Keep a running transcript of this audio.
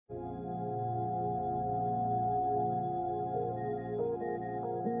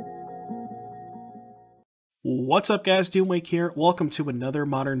What's up guys, Doomwake here. Welcome to another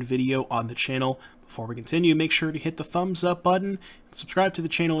modern video on the channel. Before we continue, make sure to hit the thumbs up button, subscribe to the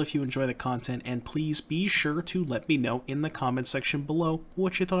channel if you enjoy the content, and please be sure to let me know in the comment section below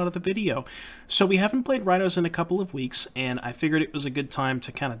what you thought of the video. So we haven't played Rhinos in a couple of weeks, and I figured it was a good time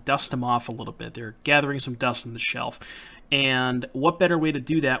to kind of dust them off a little bit. They're gathering some dust on the shelf, and what better way to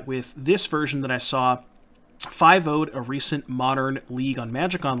do that with this version that I saw 5-0'd a recent modern league on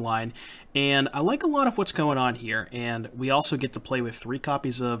Magic Online, and I like a lot of what's going on here. And we also get to play with 3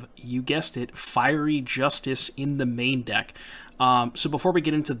 copies of, you guessed it, Fiery Justice in the main deck. So before we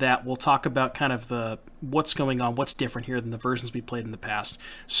get into that, we'll talk about kind of what's going on, what's different here than the versions we played in the past.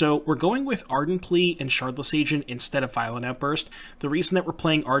 So we're going with Ardent Plea and Shardless Agent instead of Violent Outburst. The reason that we're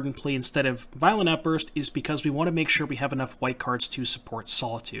playing Ardent Plea instead of Violent Outburst is because we want to make sure we have enough white cards to support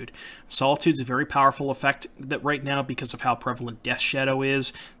Solitude. Solitude's a very powerful effect that right now because of how prevalent Death Shadow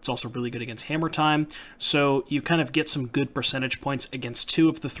is. It's also really good against Hammer Time. So you kind of get some good percentage points against 2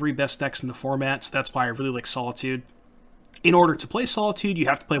 of the 3 best decks in the format. So that's why I really like Solitude. In order to play Solitude, you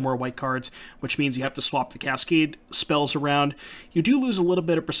have to play more white cards, which means you have to swap the Cascade spells around. You do lose a little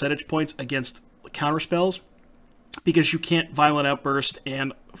bit of percentage points against counter spells, because you can't Violent Outburst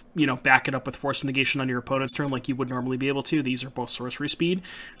and, back it up with Force of Negation on your opponent's turn like you would normally be able to. These are both sorcery speed.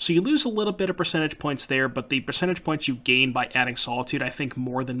 So you lose a little bit of percentage points there, but the percentage points you gain by adding Solitude, I think,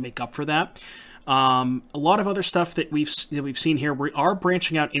 more than make up for that. A lot of other stuff that we've seen here. We are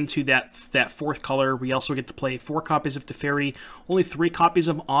branching out into that 4th color. We also get to play 4 copies of Teferi, only 3 copies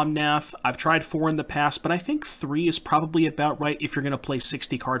of Omnath. I've tried 4 in the past, but I think 3 is probably about right if you're going to play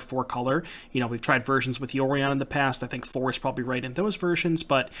 60 card 4 color. We've tried versions with Yorion in the past. I think 4 is probably right in those versions,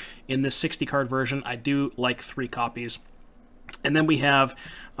 but in this 60 card version, I do like 3 copies. And then we have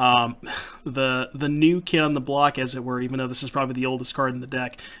the new kid on the block, as it were, even though this is probably the oldest card in the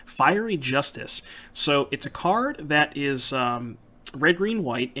deck, Fiery Justice. So it's a card that is red, green,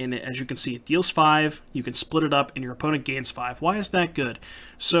 white, and as you can see, it deals 5, you can split it up, and your opponent gains 5. Why is that good?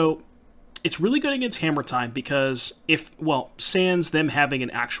 So it's really good against Hammer Time because sans them having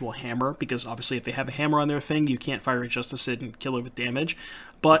an actual hammer, because obviously if they have a hammer on their thing, you can't Fiery Justice it and kill it with damage.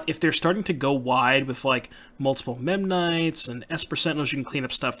 But if they're starting to go wide with like multiple Mem Knights and Esper Sentinels, you can clean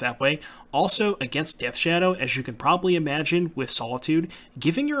up stuff that way. Also, against Death Shadow, as you can probably imagine with Solitude,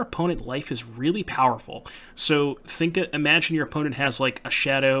 giving your opponent life is really powerful. So imagine your opponent has like a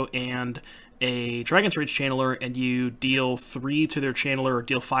Shadow and a Dragon's Rage Channeler, and you deal 3 to their Channeler or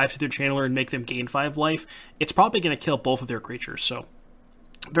deal 5 to their Channeler and make them gain 5 life. It's probably going to kill both of their creatures. So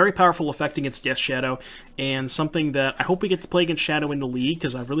very powerful effect against Death Shadow, and something that I hope we get to play against Shadow in the league,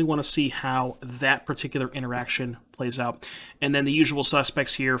 because I really want to see how that particular interaction plays out. And then the usual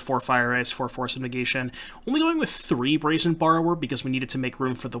suspects here, 4 Fire Ice, 4 Force of Negation. Only going with 3 Brazen Borrower, because we needed to make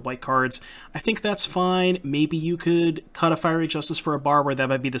room for the white cards. I think that's fine. Maybe you could cut a Fiery Justice for a Borrower. That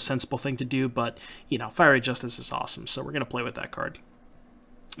might be the sensible thing to do, but, Fiery Justice is awesome, so we're going to play with that card.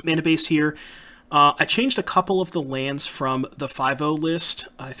 Mana base here. I changed a couple of the lands from the 5-0 list.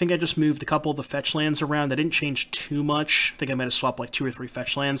 I think I just moved a couple of the fetch lands around. I didn't change too much. I think I might have swapped like 2 or 3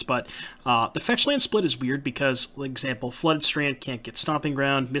 fetch lands, but the fetch land split is weird because, for example, Flooded Strand can't get Stomping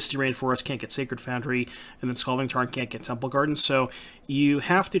Ground, Misty Rainforest can't get Sacred Foundry, and then Scalding Tarn can't get Temple Garden. So you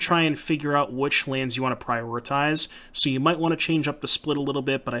have to try and figure out which lands you want to prioritize. So you might want to change up the split a little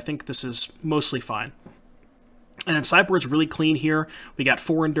bit, but I think this is mostly fine. And then sideboard's really clean here. We got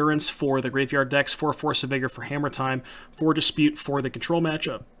 4 Endurance for the Graveyard decks, 4 Force of Vigor for Hammer Time, 4 Dispute for the Control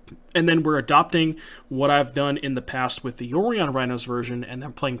matchup. And then we're adopting what I've done in the past with the Yorion Rhinos version, and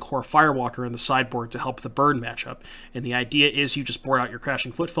then playing Core Firewalker in the sideboard to help the burn matchup. And the idea is you just board out your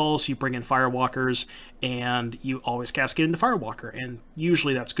Crashing Footfalls, you bring in Firewalkers, and you always cascade into Firewalker. And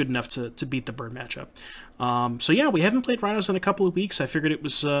usually that's good enough to beat the burn matchup. So yeah, we haven't played Rhinos in a couple of weeks. I figured it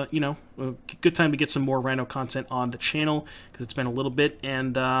was, a good time to get some more Rhino content on the channel, because it's been a little bit,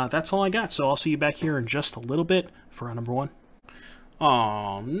 and that's all I got. So I'll see you back here in just a little bit for round number 1.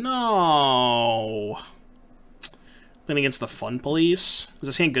 Oh, no. Playing against the Fun Police? Was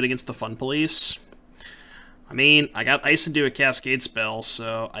this hand good against the Fun Police? I mean, I got Ice into a Cascade spell,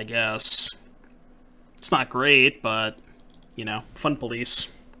 so I guess it's not great, but, Fun Police.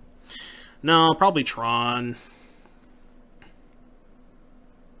 No, probably Tron.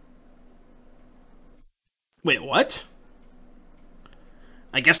 Wait, what?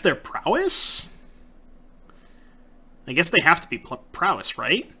 I guess they're Prowess? I guess they have to be Prowess,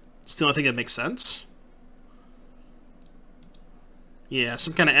 right? It's the only thing that makes sense. Yeah,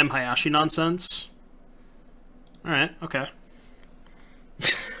 some kind of M. Hayashi nonsense. Alright, okay.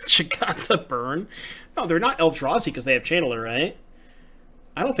 She got the burn. No, they're not Eldrazi because they have Channeler, right?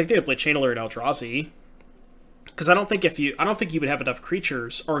 I don't think they would play Channeler at Eldrazi. Because I don't think you would have enough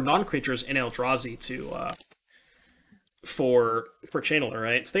creatures or non-creatures in Eldrazi to for Channeler,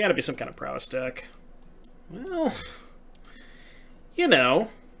 right? So they got to be some kind of prowess deck. Well, you know,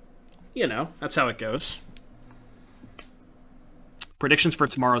 that's how it goes. Predictions for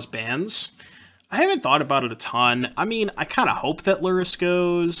tomorrow's bans. I haven't thought about it a ton. I mean, I kind of hope that Luris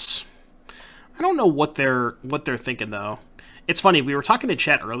goes. I don't know what they're thinking though. It's funny, we were talking to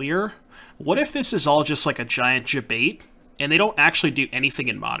chat earlier. What if this is all just like a giant debate and they don't actually do anything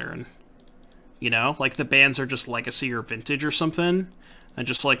in Modern? You know, like the bans are just Legacy or Vintage or something, and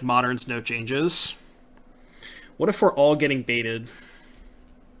just like Modern's no changes. What if we're all getting baited?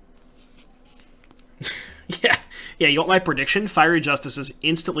 Yeah, you want my prediction? Fiery Justice is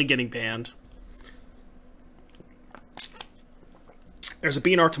instantly getting banned. There's a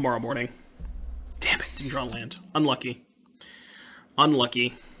BNR tomorrow morning. Damn it, didn't draw land. Unlucky.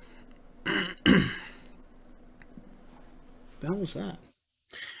 Unlucky. The hell was that?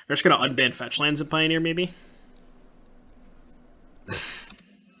 They're just gonna unban fetch lands in Pioneer, maybe?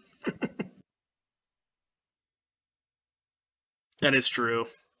 That is true.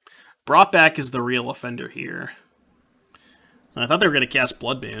 Brought back is the real offender here. I thought they were gonna cast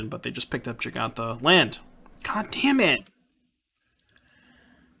Bloodband, but they just picked up Giganta. Land. God damn it!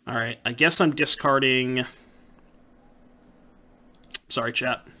 Alright, I guess I'm discarding... Sorry,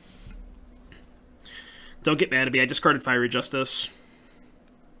 chat. Don't get mad at me, I discarded Fiery Justice.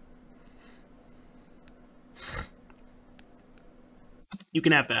 You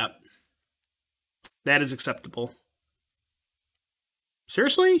can have that. That is acceptable.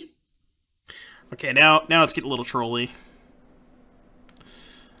 Seriously? Okay, now it's getting a little trolly.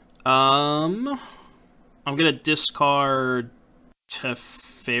 I'm gonna discard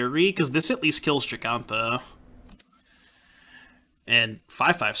Teferi, because this at least kills Giganta. And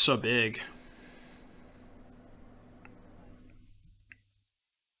 5/5's so big.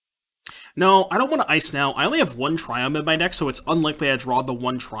 No, I don't want to ice now. I only have one Triumph in my deck, so it's unlikely I draw the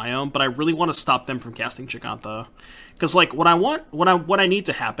one Triumph, but I really want to stop them from casting Giganta. Because, like, what I need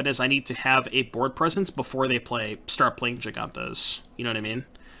to happen is I need to have a board presence before they start playing Gigantas. You know what I mean?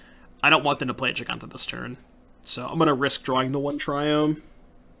 I don't want them to play Giganta this turn. So I'm going to risk drawing the one Triumph.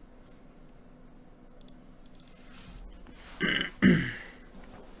 Did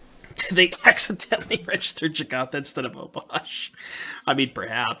they accidentally register Giganta instead of Obosh? I mean,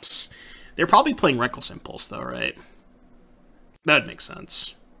 perhaps. They're probably playing Reckless Impulse, though, right? That would make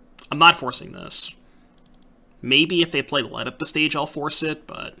sense. I'm not forcing this. Maybe if they play Light Up the Stage, I'll force it,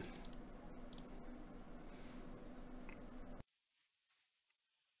 but...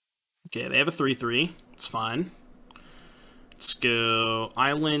 Okay, they have a 3/3. It's fine. Let's go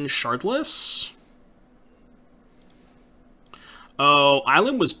Island Shardless. Oh,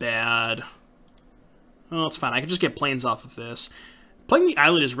 Island was bad. Oh, it's fine. I can just get planes off of this. Playing the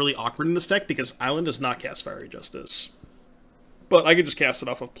Island is really awkward in this deck because Island does not cast Fiery Justice. But I can just cast it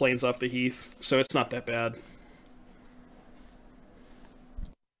off of planes off the Heath, so it's not that bad.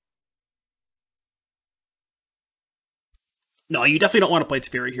 No, you definitely don't want to play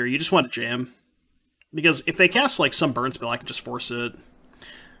Teferi here. You just want to jam. Because if they cast like some burn spell, I can just force it.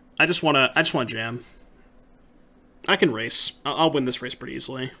 I just want to jam. I can race. I'll win this race pretty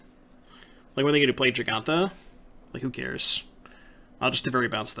easily. Like, when are they going to play Giganta? Like, who cares? I'll just Teferi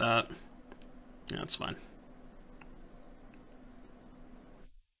bounce that. Yeah, that's fine.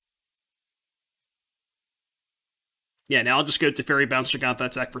 Yeah, now I'll just go Teferi bounce Giganta,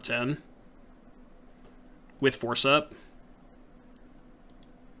 attack for 10. With Force Up.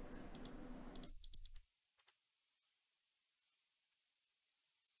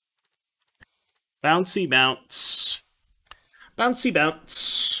 Bouncy bounce. Bouncy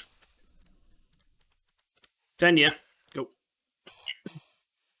bounce. Tenya. Go.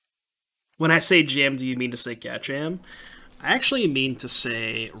 When I say jam, do you mean to say cat jam? I actually mean to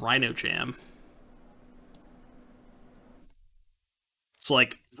say Rhino jam. It's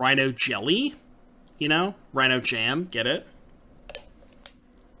like Rhino jelly, you know? Rhino jam, get it?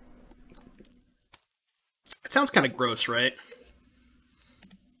 It sounds kind of gross, right?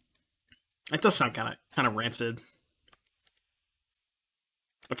 It does sound kind of rancid.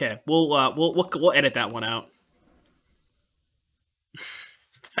 Okay, we'll edit that one out.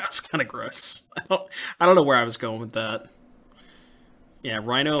 That was kind of gross. I don't know where I was going with that. Yeah,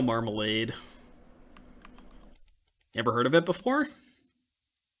 Rhino Marmalade. Ever heard of it before?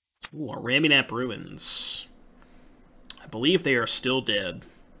 Ooh, Raminap Ruins. I believe they are still dead.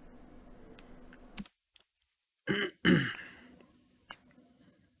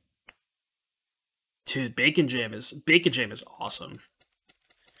 Dude, Bacon Jam is awesome.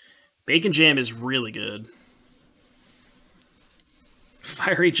 Bacon Jam is really good.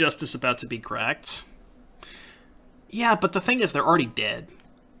 Fiery Justice about to be cracked. Yeah, but the thing is, they're already dead.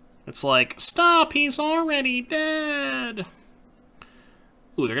 It's like, stop, he's already dead.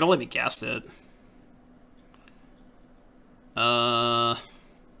 Ooh, they're gonna let me cast it. Alright,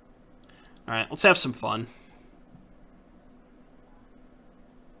 let's have some fun.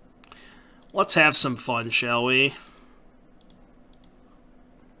 Let's have some fun, shall we?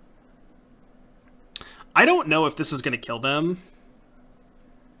 I don't know if this is gonna kill them.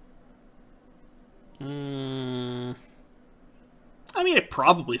 I mean, it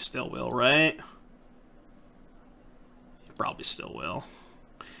probably still will, right? It probably still will.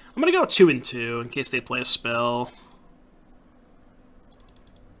 I'm gonna go 2 and 2 in case they play a spell.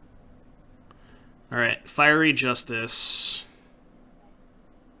 Alright, Fiery Justice.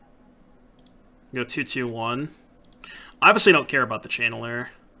 Go 2-2-1. I obviously don't care about the channeler.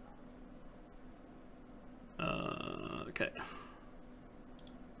 Okay.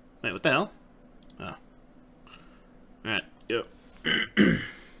 Wait, what the hell? Oh. Alright, go.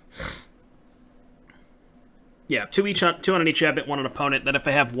 Yeah, two on each abbot, 1 on opponent. Then if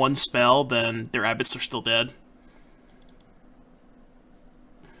they have 1 spell, then their abbots are still dead.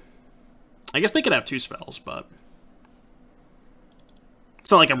 I guess they could have 2 spells, but it's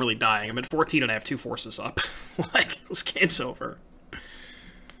not like I'm really dying. I'm at 14 and I have 2 forces up. Like, this game's over.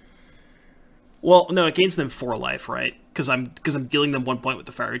 Well, no, it gains them 4 life, right? Because I'm dealing them 1 point with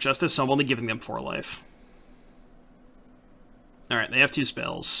the Fiery Justice, so I'm only giving them 4 life. Alright, they have 2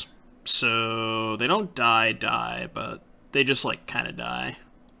 spells. So they don't die, but they just, like, kind of die.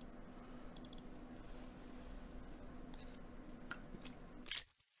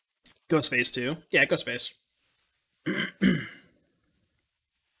 Ghost phase 2. Yeah, Ghost phase.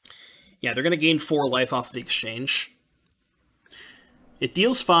 Yeah, they're going to gain 4 life off of the exchange. It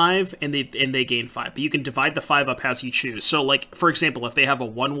deals 5, and they gain 5, but you can divide the 5 up as you choose. So, like, for example, if they have a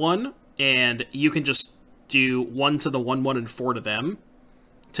 1-1, and you can just do 1 to the 1-1 and 4 to them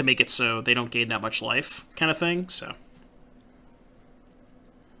to make it so they don't gain that much life, kind of thing, so.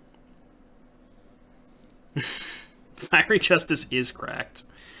 Fiery Justice is cracked.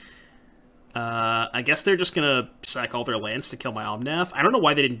 I guess they're just gonna sack all their lands to kill my Omnath. I don't know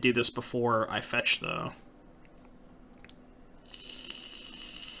why they didn't do this before I fetch, though.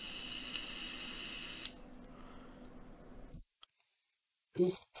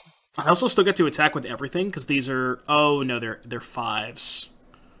 I also still get to attack with everything, because these are... Oh, no, they're 5s.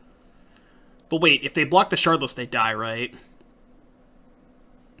 But wait, if they block the Shardless, they die, right?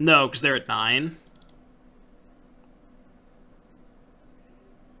 No, because they're at 9.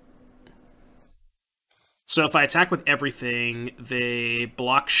 So if I attack with everything, they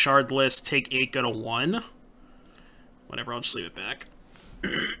block Shardless, take 8, go to 1. Whatever, I'll just leave it back.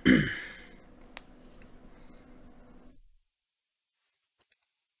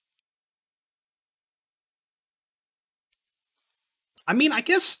 I mean, I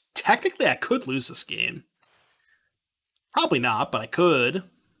guess technically I could lose this game. Probably not, but I could.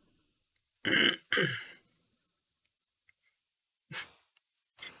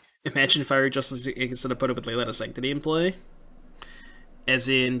 Imagine Fiery Justice instead of put it with Leyline of Sanctity in play. As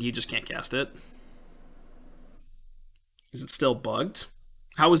in, you just can't cast it. Is it still bugged?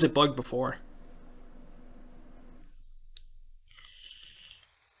 How was it bugged before?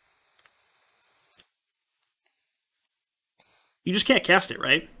 You just can't cast it,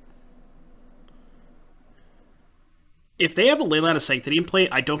 right? If they have a Leyline of Sanctity in play,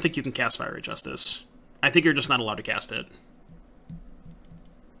 I don't think you can cast Fiery Justice. I think you're just not allowed to cast it.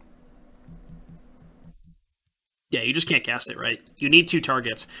 Yeah, you just can't cast it, right? You need 2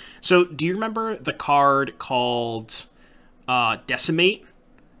 targets. So, do you remember the card called Decimate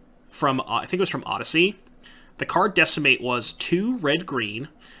from, I think it was from Odyssey? The card Decimate was 2 red-green,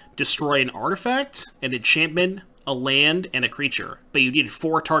 destroy an artifact, an enchantment, a land, and a creature. But you needed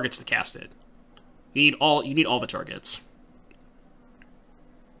 4 targets to cast it. You need all the targets.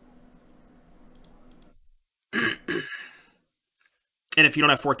 And if you don't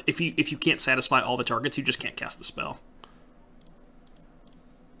have 4, if you can't satisfy all the targets, you just can't cast the spell.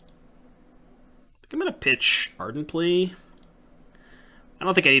 I think I'm gonna pitch Ardent Plea. I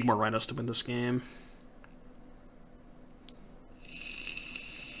don't think I need more Rhinos to win this game.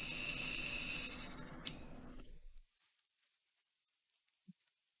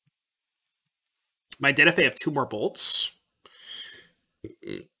 Am I dead if they have 2 more bolts?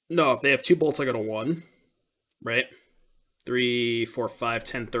 No, if they have 2 bolts, I go to 1. Right? 3, 4, 5,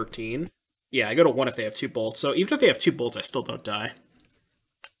 10, 13. Yeah, I go to 1 if they have 2 bolts. So even if they have 2 bolts, I still don't die.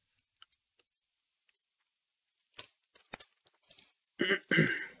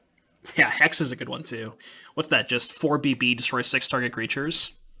 Yeah, Hex is a good one, too. What's that? Just 4 BB, destroy 6 target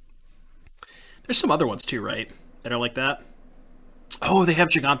creatures? There's some other ones, too, right? That are like that? Oh, they have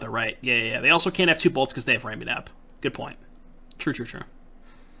Giganta, right. Yeah. They also can't have 2 bolts because they have Raminap. Good point. True.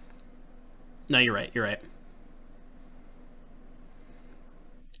 No, you're right.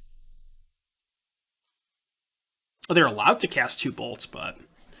 Oh, they're allowed to cast 2 bolts, but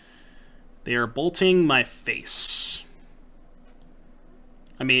they are bolting my face.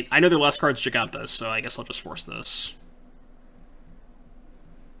 I mean, I know their last card's Giganta, so I guess I'll just force this.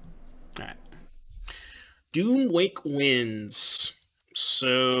 Alright. Doomwake wins.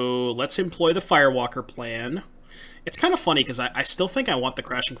 So let's employ the Firewalker plan. It's kind of funny because I still think I want the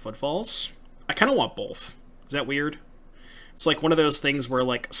Crashing Footfalls. I kind of want both. Is that weird? It's like one of those things where,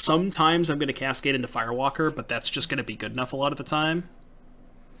 like, sometimes I'm going to cascade into Firewalker, but that's just going to be good enough a lot of the time.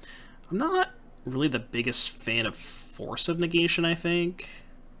 I'm not really the biggest fan of Force of Negation, I think.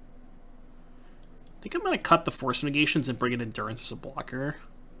 I think I'm going to cut the Force of Negations and bring in Endurance as a blocker.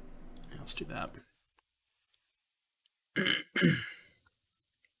 Yeah, let's do that.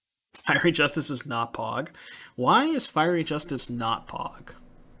 Fiery Justice is not Pog. Why is Fiery Justice not Pog?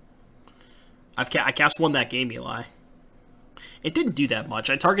 I cast one that game, Eli. It didn't do that much.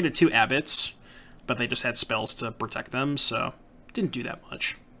 I targeted 2 Abbots, but they just had spells to protect them, so it didn't do that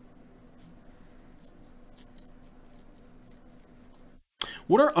much.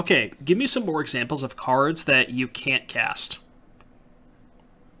 Okay, give me some more examples of cards that you can't cast.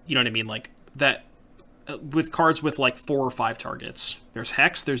 You know what I mean? Like, that, with cards with, like, 4 or 5 targets. There's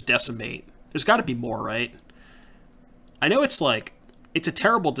Hex, there's Decimate. There's gotta be more, right? I know it's, like, it's a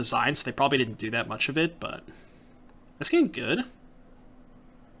terrible design, so they probably didn't do that much of it, but that's getting good.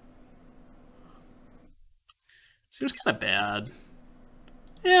 Seems kind of bad.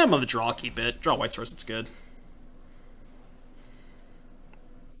 Yeah, I'm on the draw, I'll keep it. Draw White Source, it's good.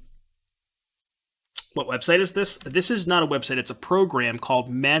 What website is this? This is not a website, it's a program called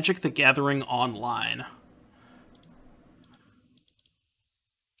Magic the Gathering Online.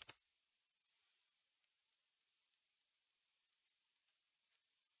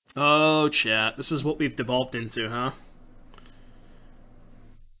 Oh, chat. This is what we've devolved into, huh?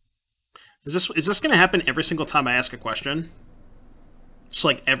 Is this going to happen every single time I ask a question? Just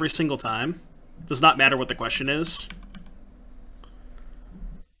like every single time? Does not matter what the question is?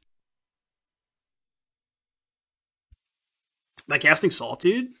 Am I casting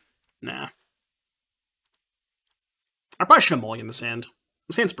Solitude? Nah. I probably should have mulliganed this hand.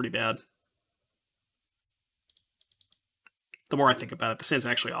 This hand's pretty bad. The more I think about it, this hand's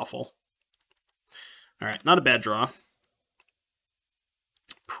actually awful. Alright, not a bad draw.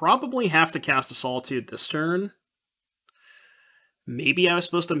 Probably have to cast a Solitude this turn. Maybe I was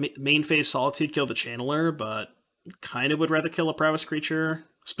supposed to main phase Solitude kill the Channeler, but kind of would rather kill a prowess creature,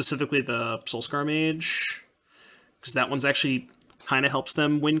 specifically the Soulscar Mage, because that one's actually kind of helps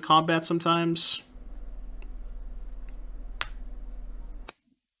them win combat sometimes.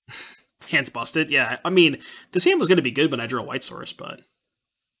 Hand's busted. Yeah, I mean, this hand was going to be good when I drew a White Source, but...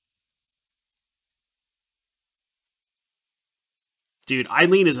 Dude,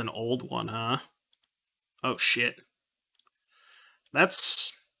 Eileen is an old one, huh? Oh, shit.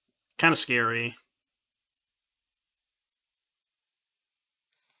 That's kind of scary.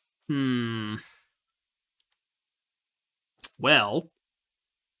 Well...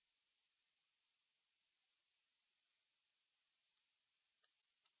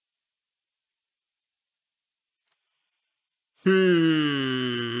 I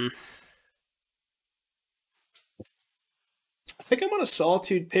think I'm going to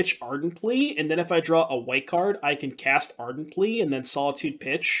Solitude Pitch Ardent Plea, and then if I draw a white card, I can cast Ardent Plea, and then Solitude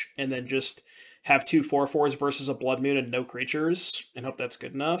Pitch, and then just have 2 4/4s versus a Blood Moon and no creatures, and hope that's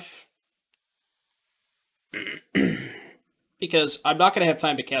good enough. Because I'm not going to have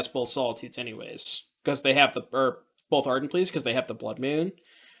time to cast both Solitudes anyways, because they have the, or both Ardent Pleas, because they have the Blood Moon.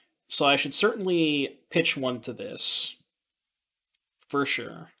 So I should certainly pitch one to this. For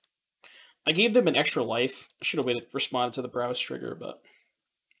sure. I gave them an extra life. I should have responded to the browse trigger, but...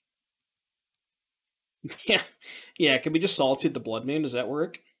 yeah, can we just Solitude the Blood Moon? Does that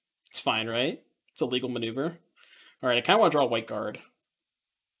work? It's fine, right? It's a legal maneuver. Alright, I kind of want to draw a white card.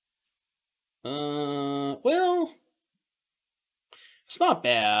 Well... It's not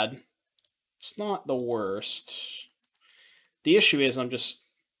bad. It's not the worst. The issue is I'm just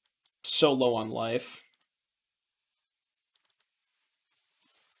so low on life.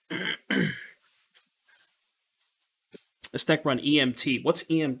 This deck run EMT. What's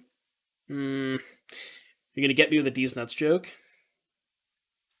EM? You're gonna get me with a D's nuts joke?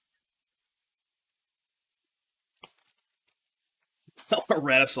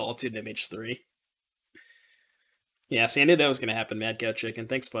 Rat of Solitude and MH3. Yeah, see, I knew that was going to happen, Mad Cow Chicken.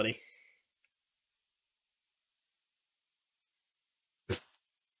 Thanks, buddy.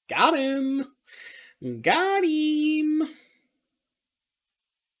 Got him! Got him!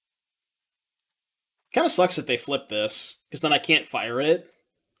 Kind of sucks that they flipped this, because then I can't fire it.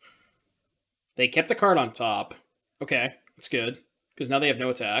 They kept the card on top. Okay, that's good, because now they have no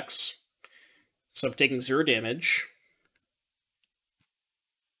attacks. So I'm taking 0 damage.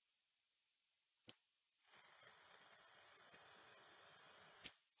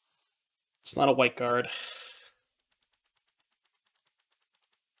 It's not a white card.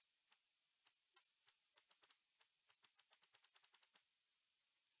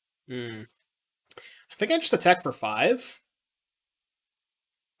 I think I just attack for 5.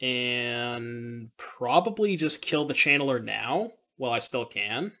 And probably just kill the Channeler now, while I still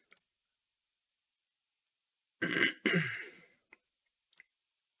can.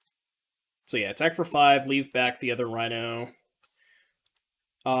 So yeah, attack for 5, leave back the other Rhino.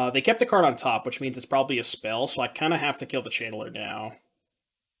 They kept the card on top, which means it's probably a spell, so I kind of have to kill the Channeler now.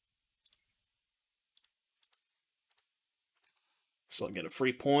 So I'll get a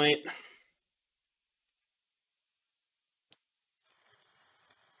free point.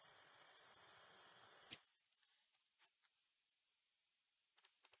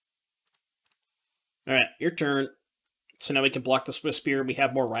 Alright, your turn. So now we can block the Swiss Spear, and we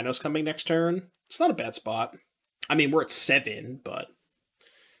have more Rhinos coming next turn. It's not a bad spot. I mean, we're at 7, but...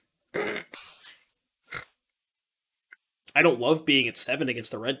 I don't love being at 7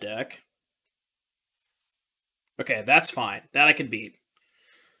 against the red deck. Okay, that's fine. That I can beat.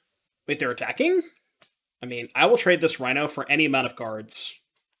 Wait, they're attacking? I mean, I will trade this Rhino for any amount of cards.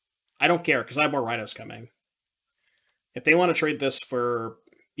 I don't care, because I have more Rhinos coming. If they want to trade this for...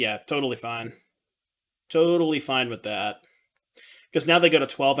 Yeah, totally fine. Totally fine with that. Because now they go to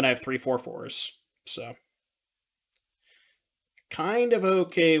 12 and I have 3 4/4s. So. Kind of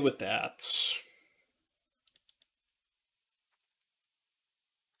okay with that.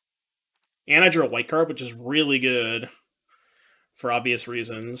 And I drew a white card, which is really good. For obvious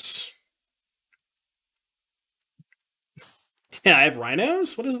reasons. Yeah, I have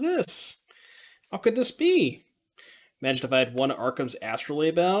Rhinos? What is this? How could this be? Imagine if I had one Arkham's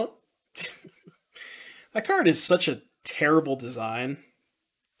Astrolabe out. That card is such a terrible design.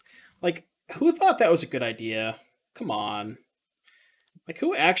 Like, who thought that was a good idea? Come on. Like,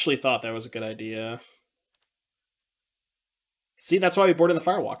 who actually thought that was a good idea? See, that's why we boarded the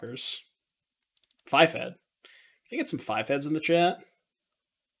Firewalkers. 5-head. Can I get some 5-heads in the chat?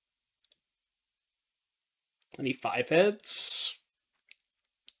 Any 5-heads?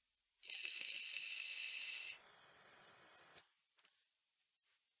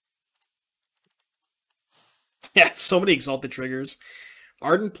 Yeah, so many Exalted triggers.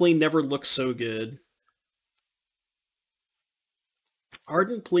 Ardent Plea never looked so good.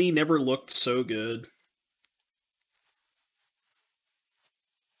 Ardent Plea never looked so good.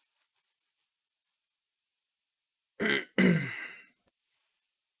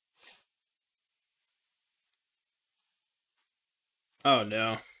 Oh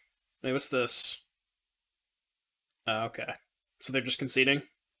no. Wait, what's this? Oh, okay. So they're just conceding?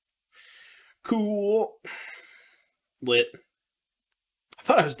 Cool. Lit. I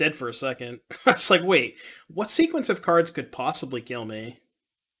thought I was dead for a second. I was like, wait, what sequence of cards could possibly kill me?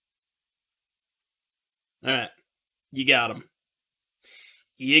 Alright. You got him.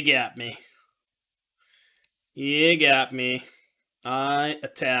 You got me. You got me. I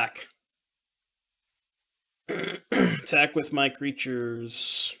attack. Attack with my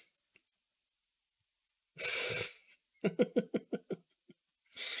creatures.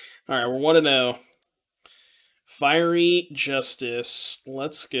 Alright, we're 1-0. Fiery Justice.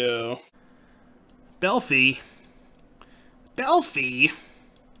 Let's go. Belfie. Belfie?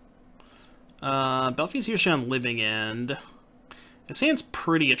 Belfie's usually on Living End. His hand's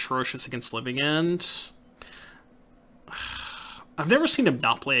pretty atrocious against Living End. I've never seen him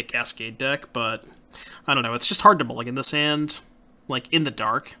not play a Cascade deck, but I don't know. It's just hard to mulligan this hand, like, in the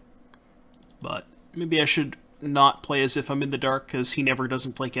dark. But maybe I should not play as if I'm in the dark, because he never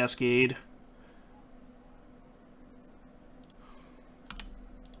doesn't play Cascade.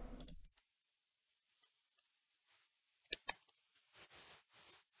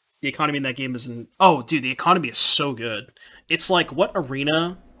 The economy in that game isn't... Oh, dude, the economy is so good. It's like what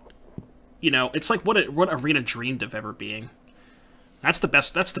Arena... You know, it's like what Arena dreamed of ever being. That's the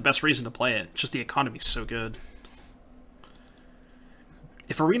best reason to play it. Just the economy's so good.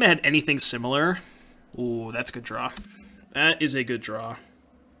 If Arena had anything similar... Ooh, that's a good draw. That is a good draw.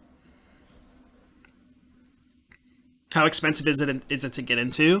 How expensive is it to get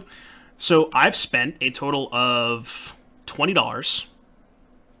into? So I've spent a total of $20,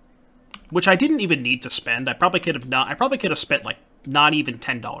 which I didn't even need to spend. I probably could have spent like not even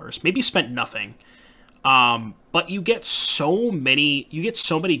 $10. Maybe spent nothing. But you get so many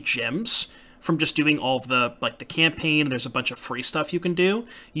gems from just doing all of the campaign. There's a bunch of free stuff you can do.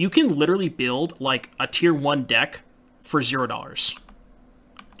 You can literally build like a tier 1 deck for $0.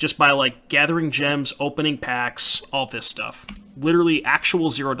 Just by like gathering gems, opening packs, all this stuff. Literally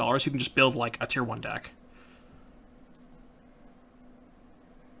actual $0, you can just build like a tier 1 deck.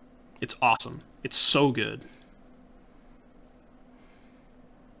 It's awesome. It's so good.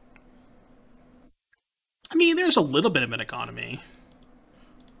 I mean, there's a little bit of an economy.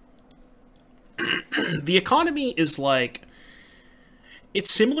 The economy is like...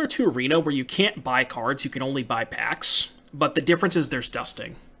 It's similar to Rhino, where you can't buy cards, you can only buy packs. But the difference is there's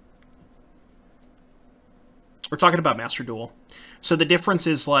dusting. We're talking about Master Duel. So the difference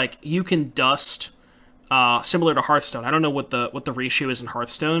is, like, you can dust... similar to Hearthstone. I don't know what the ratio is in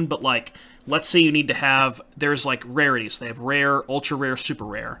Hearthstone, but, like, let's say you need to have... There's, like, rarities. They have rare, ultra rare, super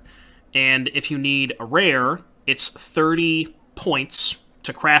rare. And if you need a rare, it's 30 points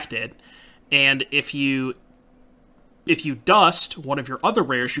to craft it. And if you dust one of your other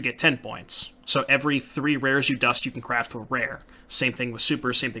rares, you get 10 points. So every 3 rares you dust, you can craft a rare. Same thing with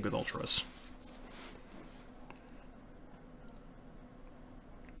supers, same thing with ultras.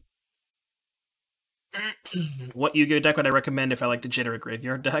 What Yu-Gi-Oh deck would I recommend if I like degenerate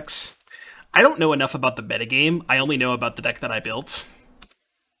graveyard decks? I don't know enough about the metagame. I only know about the deck that I built.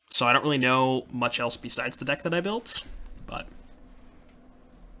 So I don't really know much else besides the deck that I built. But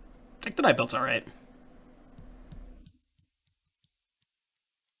the deck that I built's alright.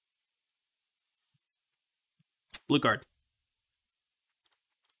 Blue card.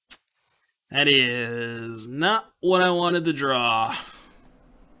 That is not what I wanted to draw.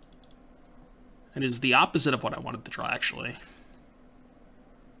 That is the opposite of what I wanted to draw, actually.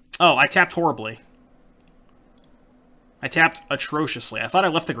 Oh, I tapped horribly. I tapped atrociously. I thought I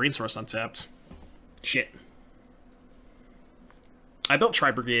left the green source untapped. Shit. I built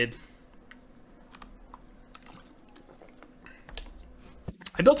Tri-Brigade.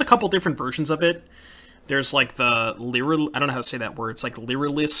 I built a couple different versions of it. There's like the I don't know how to say that word. It's like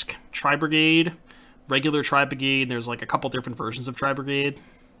Lyrilisk Tri-Brigade, regular Tri-Brigade. There's like a couple different versions of Tri-Brigade.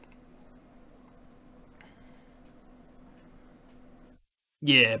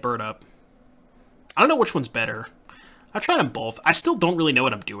 Yeah, Bird Up. I don't know which one's better. I've tried them both. I still don't really know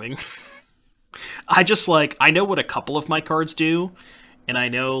what I'm doing. I just, like, I know what a couple of my cards do, and I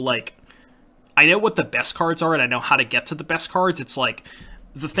know, like, I know what the best cards are, and I know how to get to the best cards. It's, like,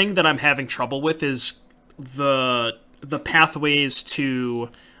 the thing that I'm having trouble with is the pathways to,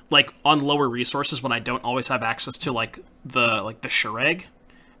 like, on lower resources when I don't always have access to, like, the Shureg.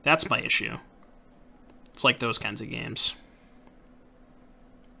 That's my issue. It's like those kinds of games.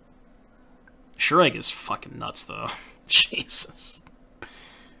 Shureg is fucking nuts, though. Jesus.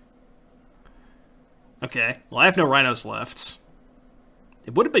 Okay, well, I have no Rhinos left.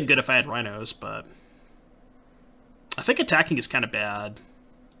 It would have been good if I had Rhinos, but I think attacking is kind of bad.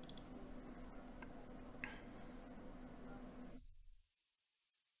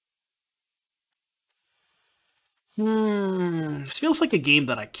 This feels like a game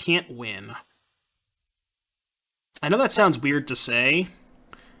that I can't win. I know that sounds weird to say,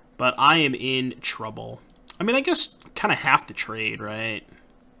 but I am in trouble. I mean, I guess kind of have to trade, right?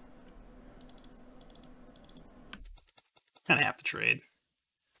 Kind of have to trade.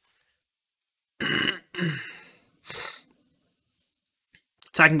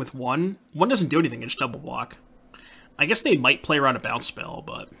 Attacking with one. One doesn't do anything, it's double block. I guess they might play around a bounce spell,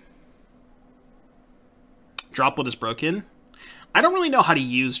 but... Droplet is broken. I don't really know how to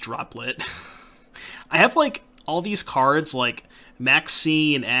use Droplet. I have, like, all these cards, like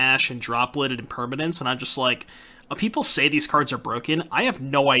Maxi and Ash and Droplet and Impermanence, and I'm just like, people say these cards are broken. I have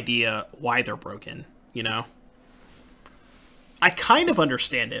no idea why they're broken, you know? I kind of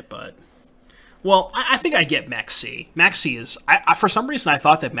understand it, but... Well, I think I get Maxi. Maxi is... for some reason, I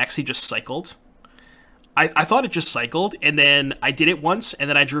thought that Maxi just cycled. I thought it just cycled, and then I did it once, and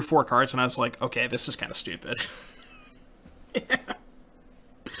then I drew 4 cards, and I was like, okay, this is kind of stupid.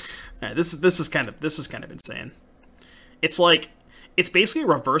 Right, this is kind of insane. It's like, it's basically a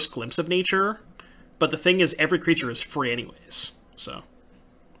reverse Glimpse of Nature, but the thing is, every creature is free anyways, so.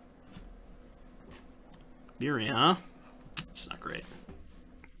 Fury, huh? It's not great.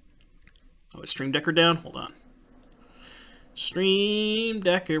 Oh, is Stream Decker down? Hold on. Stream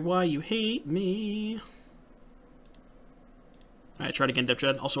Decker, why you hate me? Alright, try it again,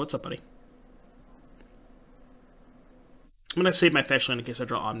 Depjed. Also, what's up, buddy? I'm going to save my fetch land in case I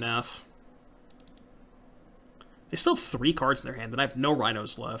draw Omnath. They still have 3 cards in their hand, and I have no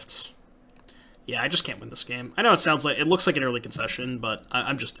Rhinos left. Yeah, I just can't win this game. I know it looks like an early concession, but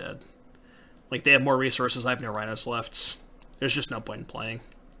I'm just dead. Like, they have more resources, I have no Rhinos left. There's just no point in playing.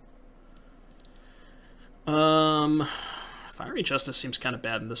 Fiery Justice seems kind of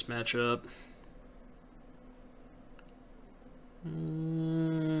bad in this matchup.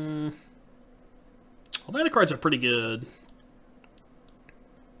 All my other cards are pretty good.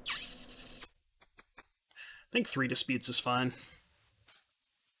 I think 3 Disputes is fine.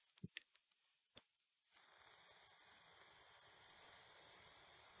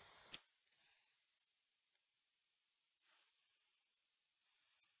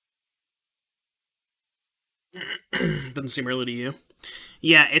 Doesn't seem really to you.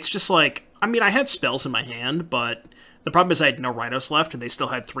 Yeah, it's just like, I mean, I had spells in my hand, but the problem is I had no Rhinos left, and they still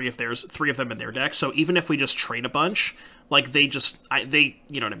had 3 of them in their deck. So even if we just trade a bunch, like you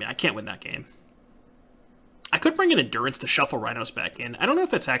know what I mean? I can't win that game. I could bring in Endurance to shuffle Rhinos back in. I don't know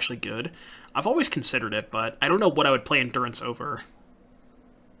if that's actually good. I've always considered it, but I don't know what I would play Endurance over.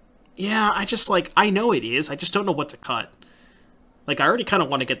 Yeah, I know it is. I just don't know what to cut. Like, I already kind of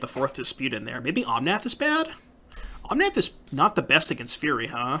want to get the 4th Dispute in there. Maybe Omnath is bad? Omnath is not the best against Fury,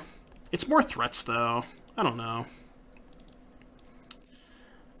 huh? It's more threats, though. I don't know.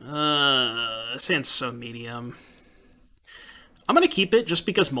 This hand's so medium. I'm gonna keep it just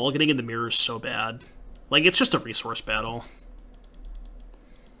because mulliganing in the mirror is so bad. Like, it's just a resource battle.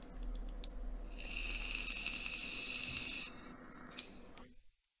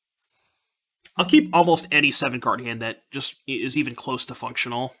 I'll keep almost any 7-card hand that just is even close to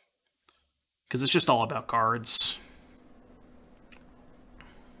functional. Because it's just all about cards.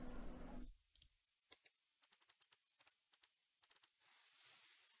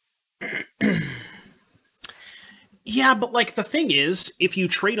 Yeah, but, like, the thing is, if you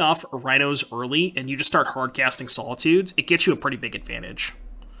trade off Rhinos early and you just start hard-casting Solitudes, it gets you a pretty big advantage.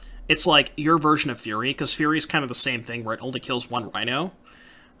 It's like your version of Fury, because Fury is kind of the same thing where it only kills 1 Rhino.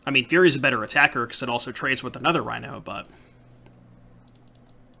 I mean, Fury's a better attacker because it also trades with another Rhino, but...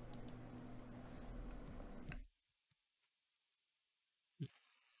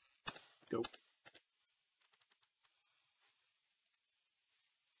 Go.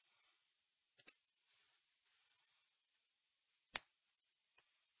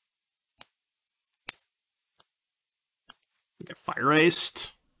 Get Fire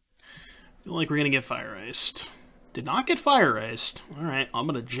Iced. Feel like we're gonna get Fire Iced. Did not get Fire Iced. Alright, I'm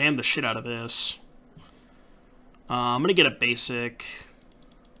gonna jam the shit out of this. I'm gonna get a basic.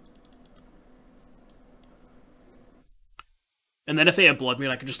 And then if they have Blood Moon,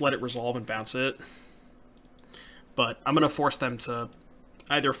 I can just let it resolve and bounce it. But I'm gonna force them to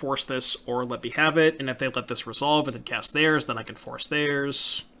either force this or let me have it, and if they let this resolve and then cast theirs, then I can force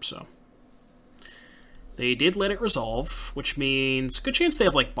theirs. So they did let it resolve, which means good chance they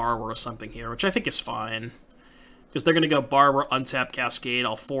have like Borrower or something here, which I think is fine. Because they're going to go Borrower, untap, Cascade.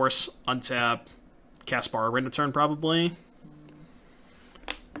 I'll force, untap, cast Borrower into turn, probably.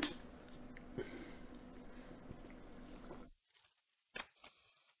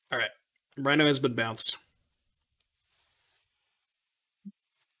 Alright. Rhino has been bounced.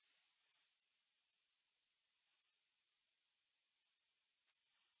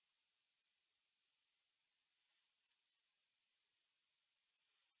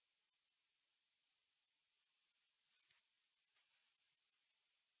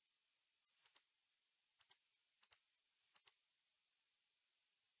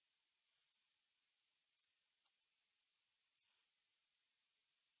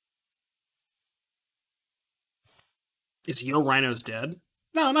 Is Yo Rhino's dead?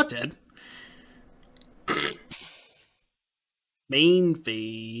 No, not dead. Main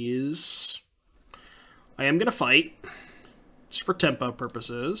phase. I am going to fight. Just for tempo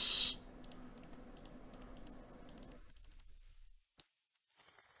purposes.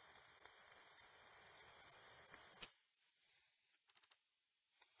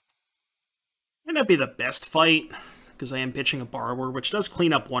 Might not be the best fight, because I am pitching a Borrower, which does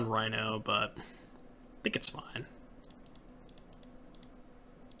clean up 1 Rhino, but I think it's fine.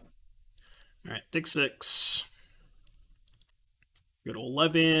 Alright, dig 6. Go to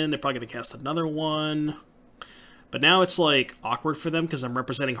 11. They're probably going to cast another one. But now it's, like, awkward for them because I'm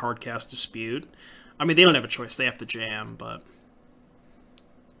representing Hardcast Dispute. I mean, they don't have a choice. They have to jam, but...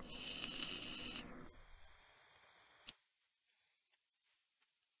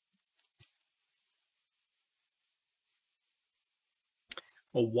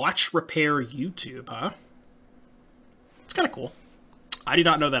 A watch repair YouTube, huh? It's kind of cool. I did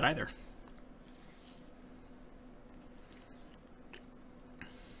not know that either.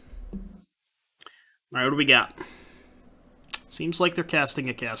 Alright, what do we got? Seems like they're casting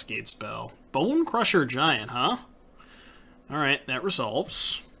a Cascade spell. Bone Crusher Giant, huh? Alright, that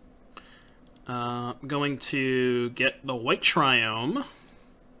resolves. I'm going to get the White Triome.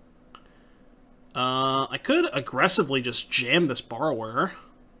 I could aggressively just jam this Borrower.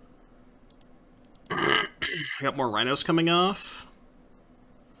 I got more Rhinos coming off.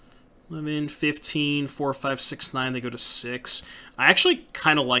 11, 15, 4, 5, 6, 9, they go to 6. I actually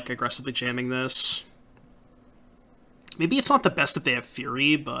kind of like aggressively jamming this. Maybe it's not the best if they have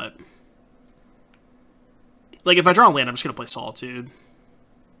Fury, but... like, if I draw a land, I'm just going to play Solitude.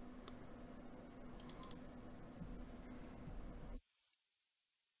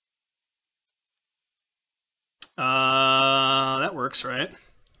 That works, right?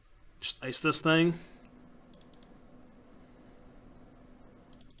 Just ice this thing.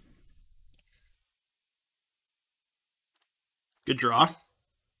 Good draw.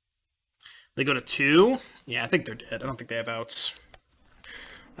 They go to 2. Yeah, I think they're dead. I don't think they have outs.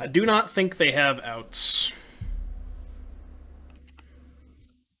 I do not think they have outs.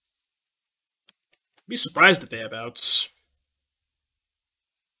 Be surprised if they have outs.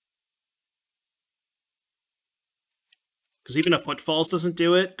 Because even if Footfalls doesn't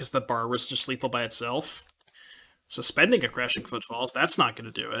do it, because the bar was just lethal by itself. Suspending a Crashing Footfalls, that's not going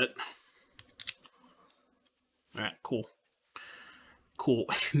to do it. Alright, cool. Cool.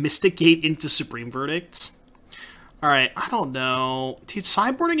 Mystic Gate into Supreme Verdict. Alright, I don't know. Dude,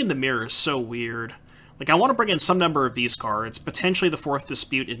 sideboarding in the mirror is so weird. Like, I want to bring in some number of these cards, potentially the 4th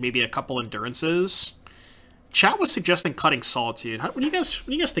Dispute and maybe a couple Endurances. Chat was suggesting cutting Solitude. What do you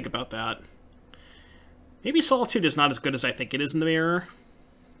guys think about that? Maybe Solitude is not as good as I think it is in the mirror.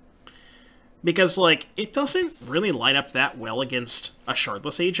 Because, like, it doesn't really line up that well against a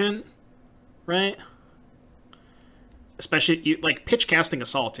Shardless Agent, right? Especially, like, pitch casting a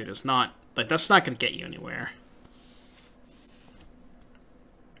Solitude is not... like, that's not going to get you anywhere.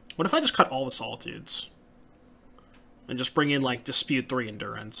 What if I just cut all the Solitudes? And just bring in, like, Dispute 3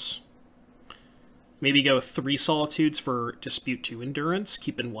 Endurance? Maybe go 3 Solitudes for Dispute 2 Endurance,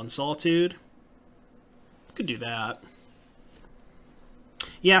 keep in 1 Solitude. Could do that.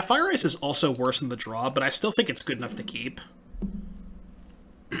 Yeah, Fire Ice is also worse than the draw, but I still think it's good enough to keep.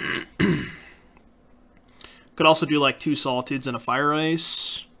 Could also do like 2 Solitudes and a Fire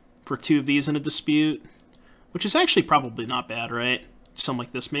Ice for 2 of these in a Dispute, which is actually probably not bad, right? Something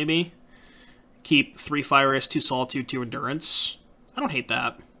like this, maybe. Keep 3 Fire Ice, 2 Solitude, 2 Endurance. I don't hate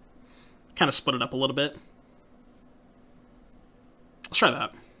that. Kind of split it up a little bit. Let's try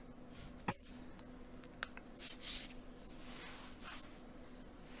that.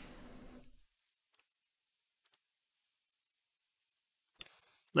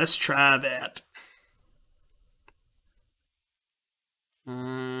 Let's try that.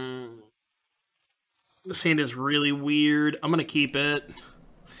 The sand is really weird. I'm going to keep it.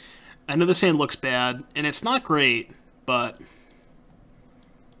 I know the sand looks bad, and it's not great, but...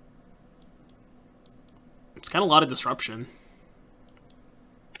 it's got a lot of disruption.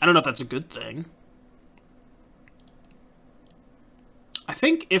 I don't know if that's a good thing. I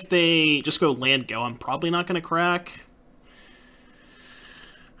think if they just go land go, I'm probably not going to crack.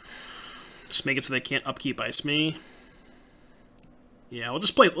 Just make it so they can't upkeep ice me. Yeah, we'll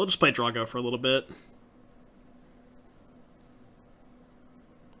just play Drago for a little bit.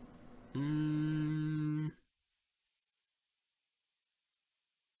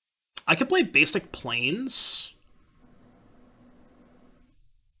 I could play basic planes.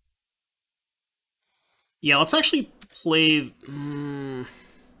 Yeah, let's actually play...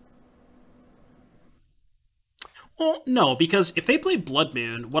 well, no, because if they play Blood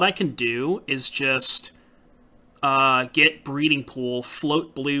Moon, what I can do is just get Breeding Pool,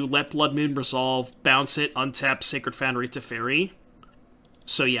 float blue, let Blood Moon resolve, bounce it, untap Sacred Foundry to Fairy.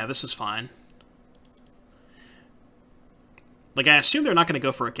 So yeah, this is fine. Like, I assume they're not going to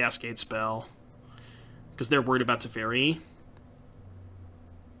go for a Cascade spell, because they're worried about Teferi.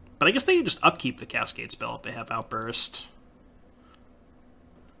 But I guess they can just upkeep the Cascade spell if they have Outburst.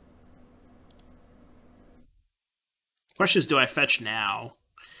 Question is, do I fetch now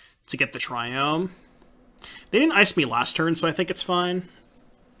to get the Triome? They didn't ice me last turn, so I think it's fine.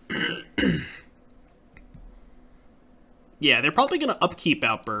 Yeah, they're probably going to upkeep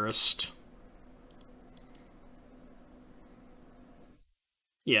Outburst.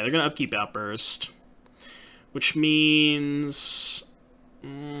 Yeah, they're going to upkeep Outburst. Which means...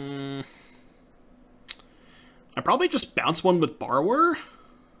 I probably just bounce one with Borrower.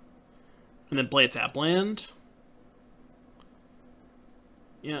 And then play a tap land.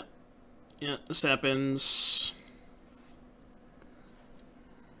 Yeah. Yeah, this happens.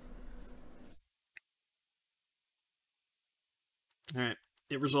 Alright,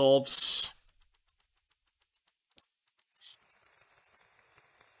 it resolves.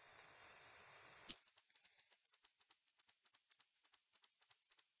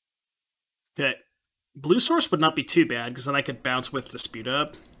 Okay. Blue source would not be too bad, because then I could bounce with Dispute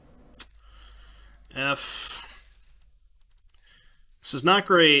Up. F. This is not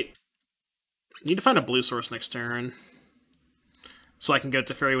great. I need to find a blue source next turn. So I can go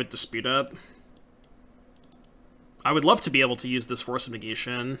to Fairy with Dispute Up. I would love to be able to use this Force of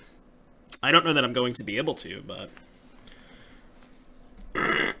Negation. I don't know that I'm going to be able to, but...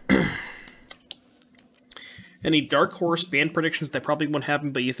 Any Dark Horse ban predictions that probably won't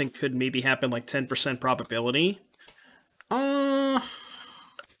happen, but you think could maybe happen like 10% probability? It's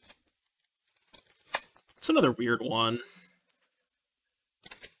another weird one.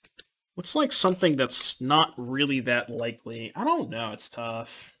 What's like something that's not really that likely? I don't know, it's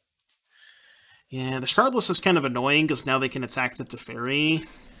tough. Yeah, the Shardless is kind of annoying because now they can attack the Teferi.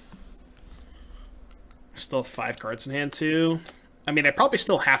 Still have 5 cards in hand too. I mean, I probably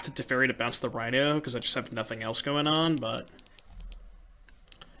still have to Teferi to bounce the Rhino because I just have nothing else going on, but...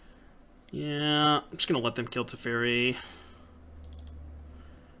 Yeah, I'm just going to let them kill Teferi.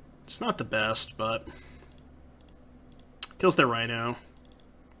 It's not the best, but... Kills their Rhino.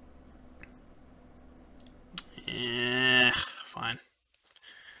 Fine.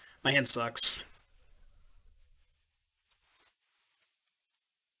 My hand sucks.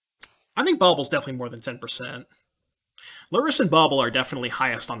 I think Bobble's definitely more than 10%. Lurrus and Bobble are definitely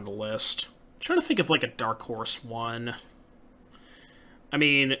highest on the list. I'm trying to think of like a Dark Horse one. I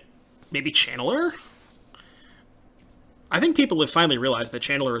mean, maybe Channeler? I think people have finally realized that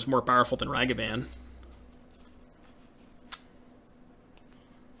Channeler is more powerful than Ragavan.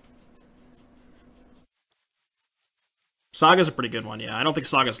 Saga's a pretty good one, yeah. I don't think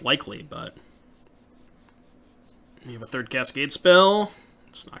Saga's likely, but... You have a 3rd Cascade spell.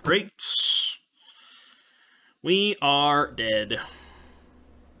 It's not great. We are dead.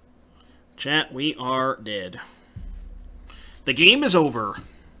 Chat, we are dead. The game is over.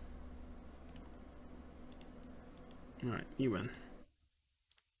 Alright, you win.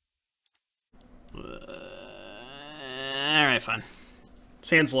 Alright, fine. This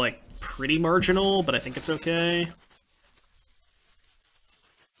hand's, like, pretty marginal, but I think it's okay.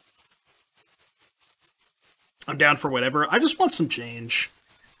 I'm down for whatever. I just want some change.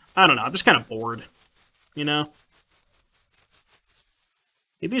 I don't know, I'm just kind of bored. You know?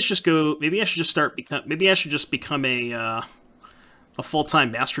 Maybe I should just go... Maybe I should just start... Maybe I should just become a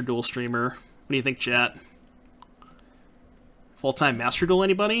full-time Master Duel streamer. What do you think, chat? Full-time Master Duel,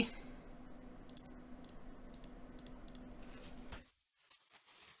 anybody?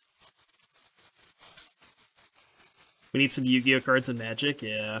 We need some Yu-Gi-Oh cards and Magic?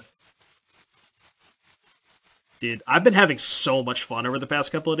 Yeah. Dude, I've been having so much fun over the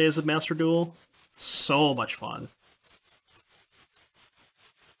past couple of days of Master Duel. So much fun.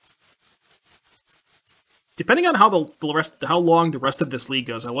 Depending on how how long the rest of this league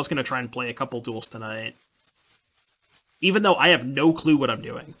goes, I was going to try and play a couple duels tonight. Even though I have no clue what I'm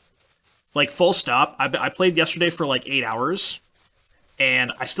doing. Like, full stop, I played yesterday for like 8 hours,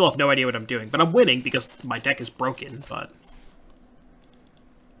 and I still have no idea what I'm doing. But I'm winning because my deck is broken, but...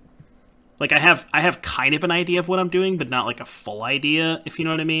 Like, I have kind of an idea of what I'm doing, but not like a full idea, if you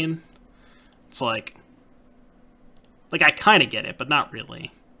know what I mean. It's like... Like, I kind of get it, but not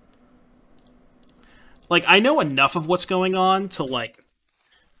really. Like, I know enough of what's going on to, like,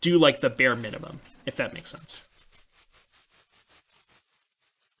 do, like, the bare minimum, if that makes sense.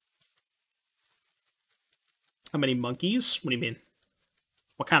 How many monkeys? What do you mean?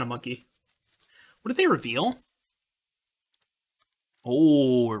 What kind of monkey? What did they reveal?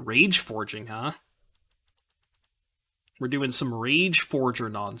 Oh, rage forging, huh? We're doing some rage forger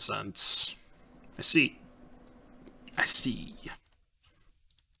nonsense. I see. I see.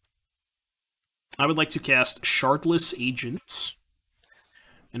 I would like to cast Shardless Agent.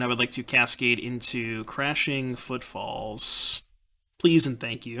 And I would like to cascade into Crashing Footfalls. Please and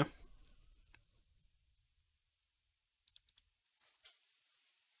thank you.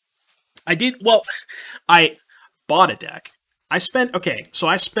 I did, well, I bought a deck. I think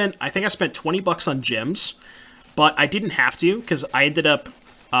I spent 20 bucks on gems, but I didn't have to, because I ended up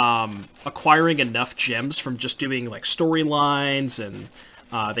acquiring enough gems from just doing, like, storylines, and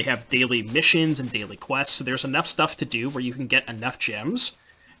they have daily missions and daily quests, so there's enough stuff to do where you can get enough gems,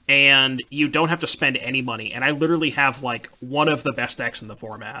 and you don't have to spend any money, and I literally have, like, one of the best decks in the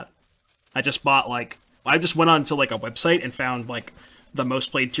format. I just bought, like, I just went on to, like, a website and found, like, the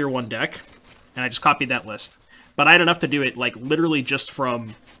most played tier 1 deck, and I just copied that list. But I had enough to do it, like, literally just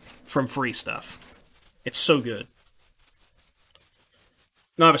from free stuff. It's so good.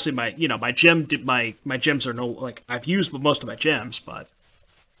 Obviously, my gems are no, like, I've used most of my gems, but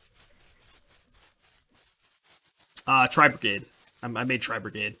Tri Brigade. I made Tri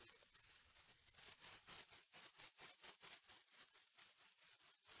Brigade.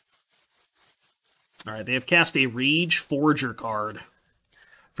 All right, they have cast a Rage Forger card.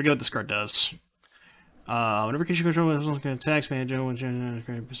 Forget what this card does. Whenever you control attacks, man.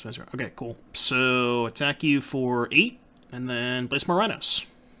 Okay, cool. So attack you for 8, and then place more Rhinos.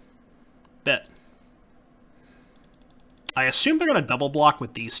 Bet. I assume they're gonna double block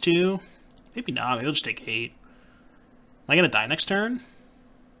with these two. Maybe not. Maybe I'll just take 8. Am I gonna die next turn?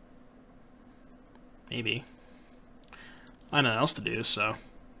 Maybe. I have nothing else to do, so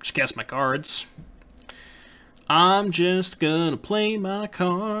just cast my cards. I'm just gonna play my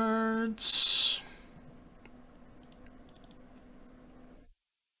cards.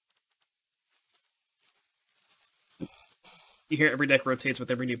 You hear every deck rotates with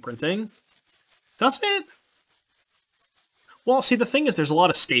every new printing? Does it? Well, see, the thing is, there's a lot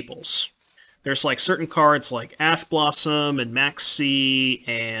of staples. There's, like, certain cards like Ash Blossom and Maxi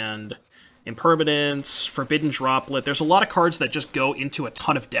and Impermanence, Forbidden Droplet. There's a lot of cards that just go into a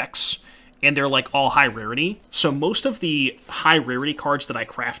ton of decks, and they're, like, all high rarity. So most of the high rarity cards that I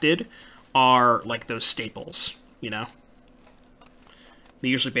crafted are, like, those staples, you know? They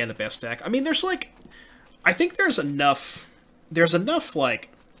usually ban the best deck. I mean, there's, like... I think there's enough, like,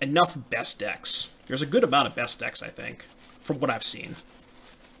 enough best decks. There's a good amount of best decks, I think, from what I've seen.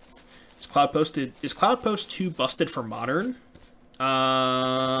 Is Cloudpost too busted for Modern?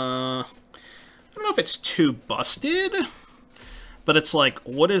 I don't know if it's too busted, but it's like,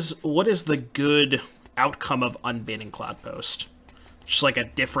 what is the good outcome of unbanning Cloudpost? Just like a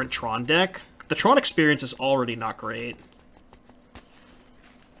different Tron deck? The Tron experience is already not great.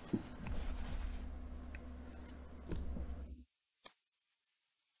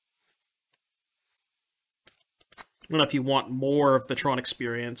 I don't know if you want more of the Tron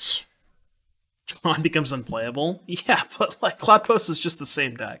experience. Tron becomes unplayable? Yeah, but like Cloudpost is just the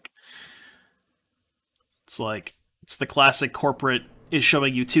same deck. It's like, it's the classic corporate is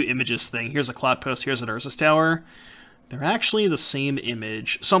showing you 2 images thing. Here's a Cloudpost, here's an Ursus Tower. They're actually the same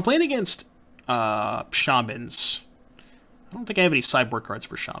image. So I'm playing against Shamans. I don't think I have any sideboard cards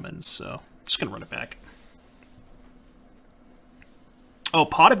for Shamans, so I'm just going to run it back. Oh,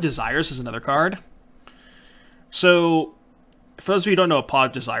 Pot of Desires is another card. So, for those of you who don't know what Pot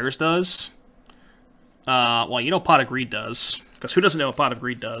of Desires does, well, you know what Pot of Greed does, because who doesn't know what Pot of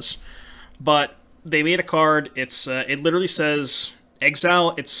Greed does? But they made a card. It's it literally says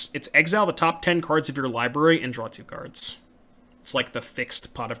exile. It's exile the top 10 cards of your library and draw 2 cards. It's like the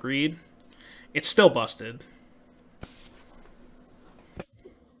fixed Pot of Greed. It's still busted.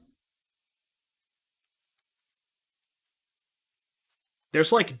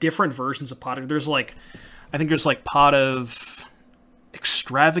 There's like different versions of Pot of. There's like, I think there's like Pot of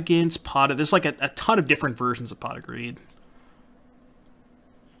Extravagance, Pot of... There's like a ton of different versions of Pot of Greed.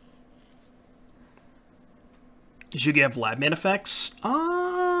 Did you have lab man effects?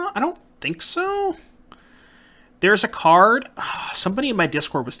 I don't think so. There's a card... Somebody in my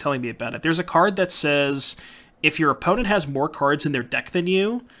Discord was telling me about it. There's a card that says, if your opponent has more cards in their deck than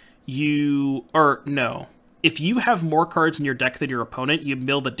you, or no. If you have more cards in your deck than your opponent, you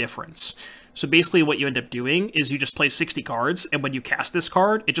mill the difference. So basically what you end up doing is you just play 60 cards, and when you cast this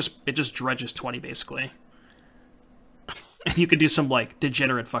card, it just dredges 20, basically. And you can do some, like,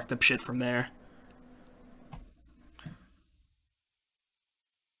 degenerate fucked up shit from there.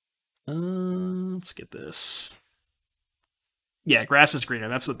 Let's get this. Yeah, grass is greener.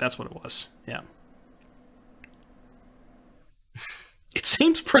 That's what it was. Yeah. It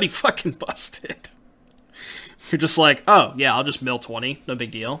seems pretty fucking busted. You're just like, oh, yeah, I'll just mill 20. No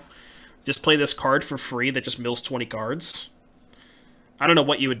big deal. Just play this card for free that just mills 20 cards. I don't know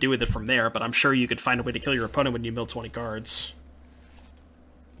what you would do with it from there, but I'm sure you could find a way to kill your opponent when you mill 20 cards.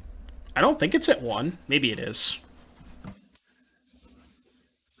 I don't think it's at 1. Maybe it is.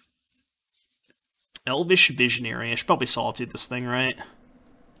 Elvish Visionary. I should probably Solitude this thing, right?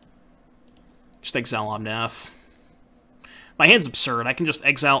 Just exile Omnath. My hand's absurd. I can just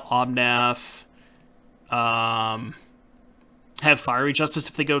exile Omnath. Have Fiery Justice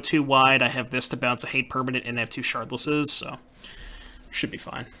if they go too wide. I have this to bounce a hate permanent, and I have 2 Shardlesses, so should be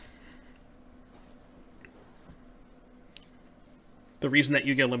fine. The reason that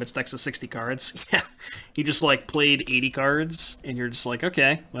Yu-Gi-Oh! Limits decks to 60 cards. Yeah, you just, like, played 80 cards, and you're just like,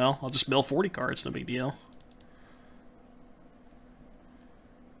 okay, well, I'll just mill 40 cards, no big deal.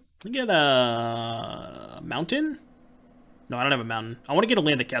 Can I get a mountain? No, I don't have a mountain. I want to get a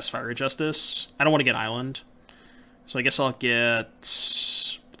land that casts Fiery Justice. I don't want to get Island. So I guess I'll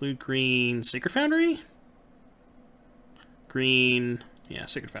get Blue, green, Sacred Foundry? Green... Yeah,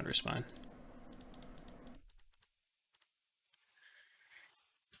 Sacred Foundry's fine.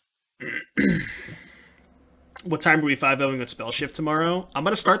 What time are we 5-0ing with Spell Shift tomorrow? I'm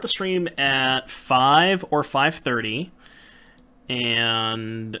going to start the stream at 5 or 5:30.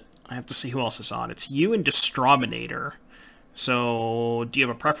 And I have to see who else is on. It's you and Distrominator. So, do you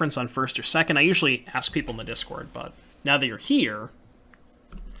have a preference on first or second? I usually ask people in the Discord, but now that you're here,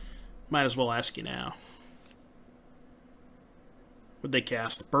 might as well ask you now. Would they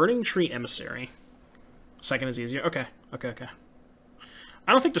cast Burning Tree Emissary? Second is easier? Okay.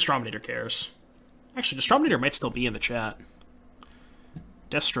 I don't think Distrominator cares. Actually, Distrominator might still be in the chat.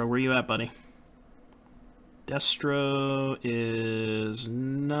 Destro, where you at, buddy? Destro is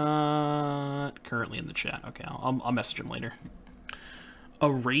not currently in the chat. Okay, I'll message him later. A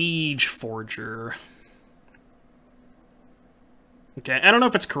Rage Forger. Okay, I don't know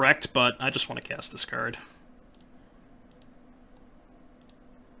if it's correct, but I just want to cast this card.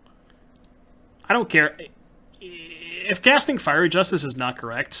 I don't care. If casting Fiery Justice is not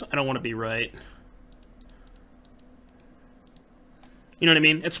correct, I don't want to be right. You know what I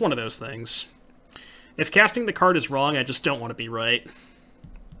mean? It's one of those things. If casting the card is wrong, I just don't want to be right.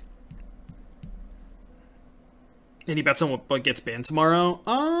 Any bets on what gets banned tomorrow?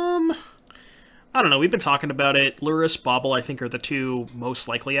 I don't know. We've been talking about it. Luris, Bobble, I think, are the two most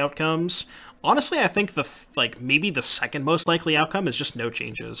likely outcomes. Honestly, I think maybe the second most likely outcome is just no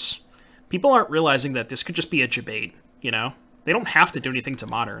changes. People aren't realizing that this could just be a debate, you know? They don't have to do anything to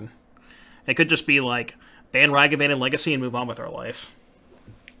Modern. It could just be like, ban Ragavan and Legacy and move on with our life.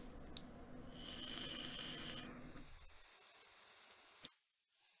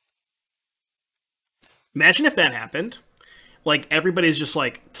 Imagine if that happened. Like, everybody's just,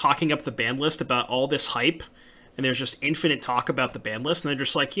 like, talking up the ban list about all this hype, and there's just infinite talk about the ban list, and they're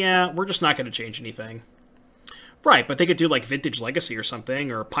just like, yeah, we're just not going to change anything. Right, but they could do, like, Vintage Legacy or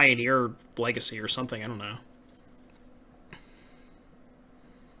something, or Pioneer Legacy or something, I don't know.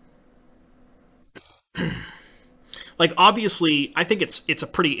 Like, obviously, I think it's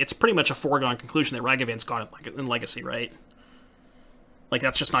pretty much a foregone conclusion that Ragavan's gone in Legacy, right? Like,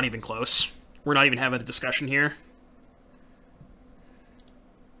 that's just not even close. We're not even having a discussion here.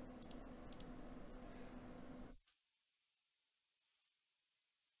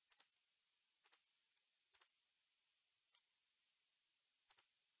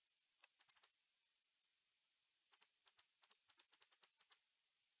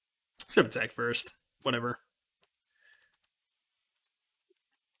 Should have attacked first. Whatever.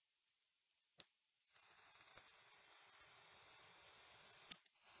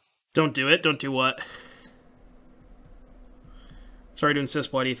 Don't do it. Don't do what? Sorry to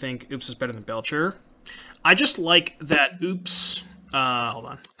insist, why do you think Oops is better than Belcher? I just like that Oops... hold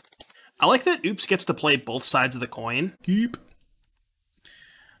on. I like that Oops gets to play both sides of the coin. Keep.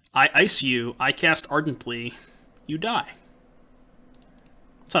 I ice you, I cast Ardent Plea, you die.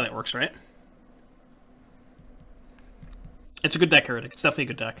 That's how that works, right? It's a good deck, Heretic. It's definitely a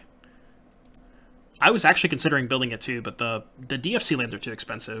good deck. I was actually considering building it too, but the DFC lands are too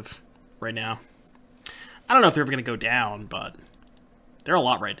expensive right now. I don't know if they're ever going to go down, but they're a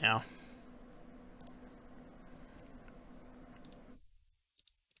lot right now.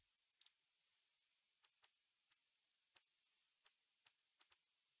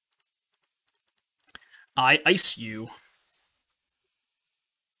 I ice you.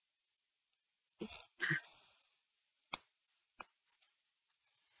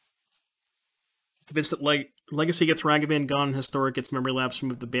 Convinced that Legacy gets Ragavan gone, Historic gets Memory Lapse,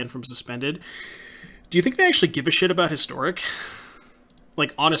 remove the ban from Suspended. Do you think they actually give a shit about Historic?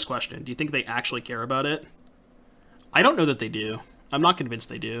 Like, honest question. Do you think they actually care about it? I don't know that they do. I'm not convinced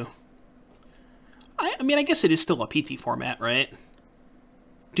they do. I mean, I guess it is still a PT format, right?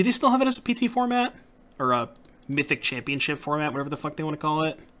 Do they still have it as a PT format? Or a Mythic Championship format, whatever the fuck they want to call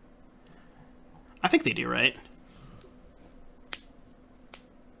it? I think they do, right?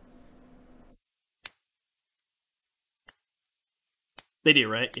 They do,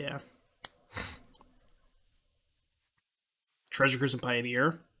 right? Yeah. Treasure Cruise and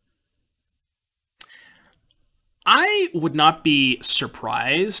Pioneer. I would not be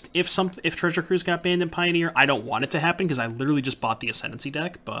surprised if Treasure Cruise got banned in Pioneer. I don't want it to happen because I literally just bought the Ascendancy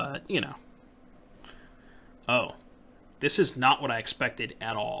deck, but, you know. Oh. This is not what I expected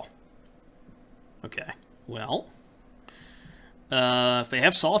at all. Okay. Well. If they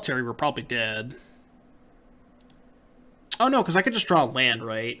have Solitary, we're probably dead. Oh, no, because I could just draw land,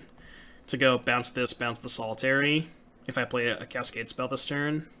 right? To go bounce this, bounce the Solitary. If I play a Cascade spell this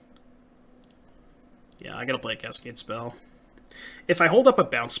turn. Yeah, I gotta play a Cascade spell. If I hold up a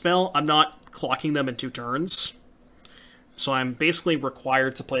bounce spell, I'm not clocking them in 2 turns. So I'm basically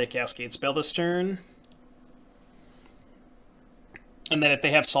required to play a Cascade spell this turn. And then if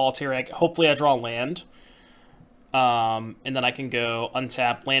they have Solitary, hopefully I draw land. And then I can go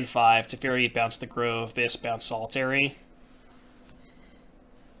untap, land 5, Teferi, bounce the Grove, this, bounce Solitary.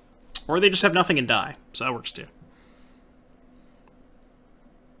 Or they just have nothing and die, so that works too.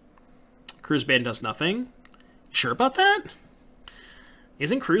 Cruise Band does nothing. You sure about that?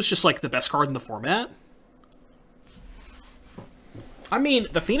 Isn't Cruise just like the best card in the format? I mean,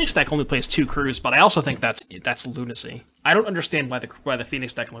 the Phoenix deck only plays 2 Cruise, but I also think that's lunacy. I don't understand why the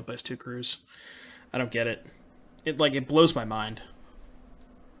Phoenix deck only plays 2 Cruise. I don't get it. It blows my mind.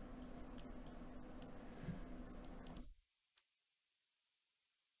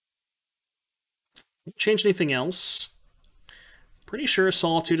 Change anything else? Pretty sure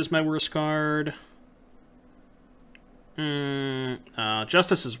Solitude is my worst card.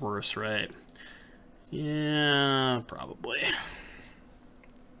 Justice is worse, right? Yeah, probably.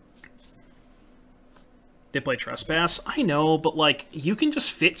 They play Trespass? I know, but, like, you can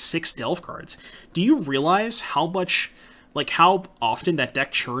just fit 6 Delve cards. Do you realize how much, like, how often that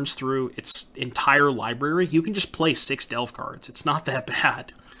deck churns through its entire library? You can just play 6 Delve cards. It's not that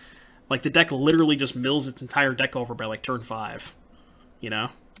bad. Like, the deck literally just mills its entire deck over by, like, turn 5. You know?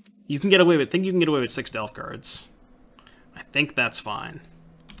 You can get away with, think you can get away with 6 Delve cards. I think that's fine.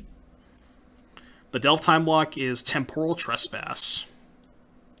 The Delve time block is Temporal Trespass.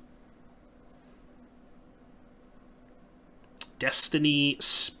 Destiny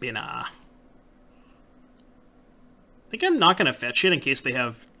Spinner. I think I'm not going to fetch it in case they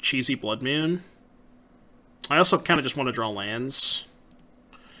have cheesy Blood Moon. I also kind of just want to draw lands.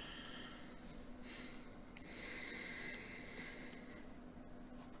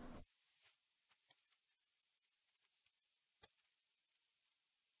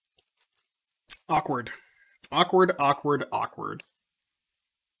 Awkward. Awkward, awkward, awkward.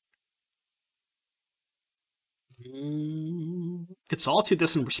 Could Solitude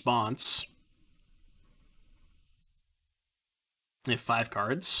this in response. I have 5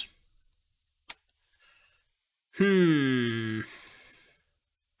 cards. I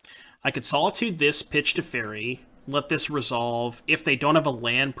could Solitude this, pitch to Fairy, let this resolve. If they don't have a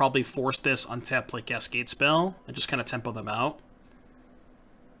land, probably force this, untap, play Cascade spell, and just kind of tempo them out.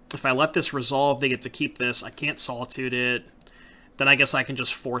 If I let this resolve, they get to keep this. I can't Solitude it. Then I guess I can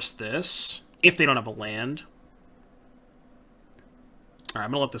just force this, if they don't have a land. Alright,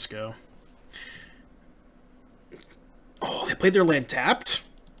 I'm gonna let this go. Oh, they played their land tapped?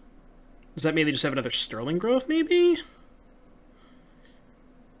 Does that mean they just have another Sterling Grove, maybe?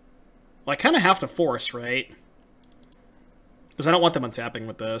 Well, I kind of have to force, right? Because I don't want them untapping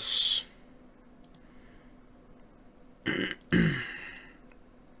with this. I'm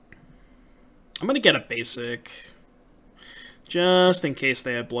gonna get a basic. Just in case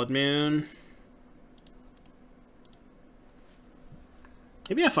they have Blood Moon.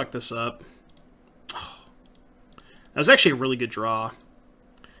 Maybe I fucked this up. Oh, that was actually a really good draw.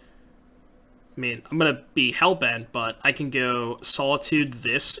 I mean, I'm going to be hellbent, but I can go Solitude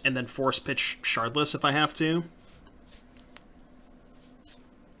this and then force pitch Shardless if I have to.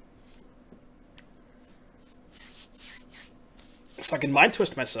 So I can Mind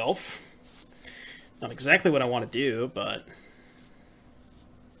Twist myself. Not exactly what I want to do, but...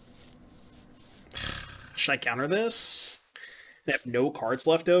 Should I counter this? I have no cards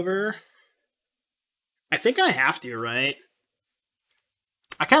left over. I think I have to, right?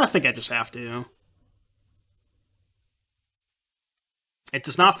 I kind of think I just have to. It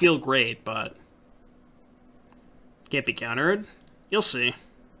does not feel great, but... Can't be countered. You'll see.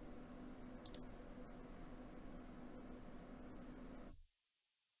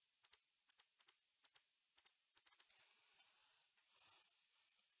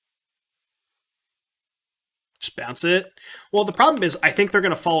 Just bounce it. Well, the problem is, I think they're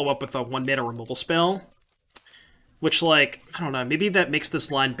going to follow up with a 1-mana removal spell. Which, like, I don't know, maybe that makes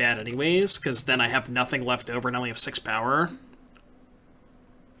this line bad anyways, because then I have nothing left over and I only have 6 power.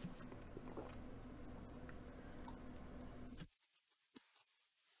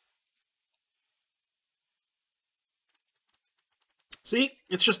 See?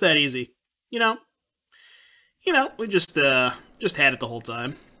 It's just that easy. You know, we just had it the whole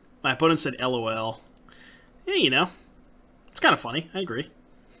time. My opponent said LOL. Yeah, you know, it's kind of funny. I agree.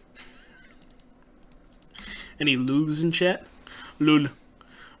 Any luls in chat? Lul.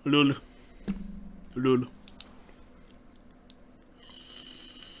 Lul. Lul.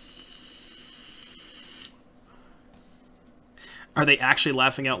 Are they actually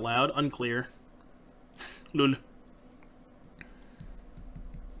laughing out loud? Unclear. Lul.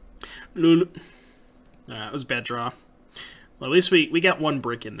 Lul. It was a bad draw. Well, at least we got one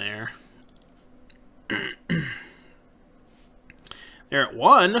brick in there. They're at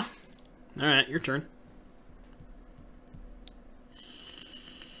 1. Alright, your turn.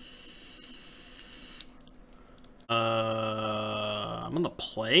 I'm on the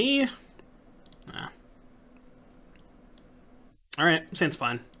play? Nah. Alright, sounds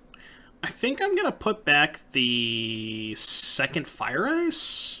fine. I think I'm gonna put back the second Fire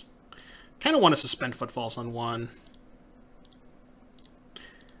Ice. Kind of want to suspend Footfalls on 1.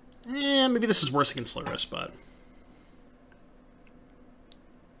 Maybe this is worse against Luris, but...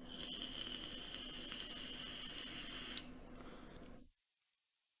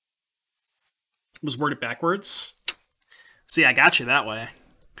 Was worded backwards? See, I got you that way.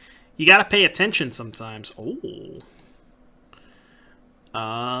 You gotta pay attention sometimes. Oh.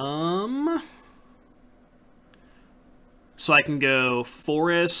 So I can go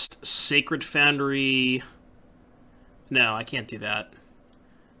Forest, Sacred Foundry... No, I can't do that.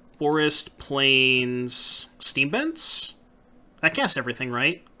 Forest, Plains, Steam Vents? That casts everything,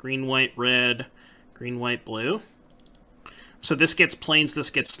 right? Green, white, red, green, white, blue. So this gets Plains,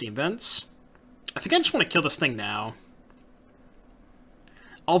 this gets Steam Vents. I think I just want to kill this thing now.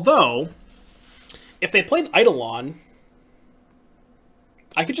 Although, if they played Eidolon,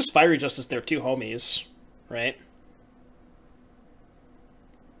 I could just Fiery Justice their 2 homies, right?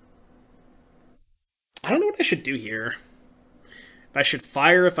 I don't know what I should do here. If I should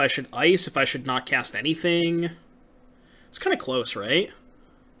fire, if I should ice, if I should not cast anything. It's kind of close, right?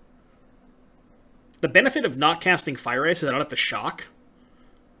 The benefit of not casting Fire Ice is I don't have to shock.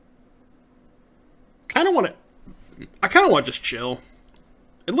 I kind of want to just chill.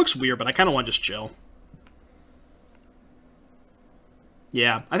 It looks weird, but I kind of want to just chill.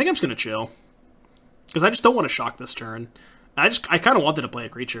 Yeah, I think I'm just going to chill. Because I just don't want to shock this turn. I kind of wanted to play a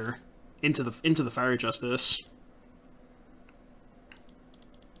creature into the Fiery Justice.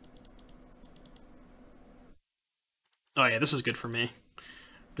 Oh yeah, this is good for me.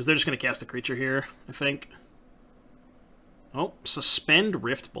 Because they're just going to cast a creature here, I think. Oh, suspend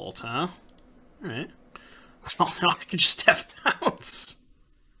Rift Bolt, huh? Alright. Oh no, I can just Death Bounce.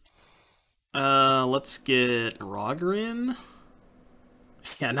 Let's get Rogerin.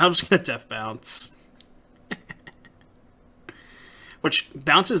 Yeah, now I'm just going to Death Bounce. Which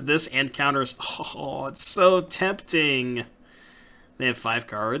bounces this and counters... Oh, it's so tempting. They have 5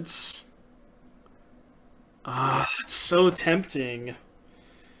 cards. Ah, it's so tempting.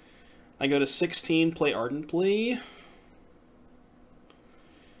 I go to 16, play Ardent Plea.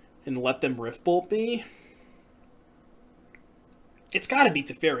 And let them Rift Bolt me. It's gotta be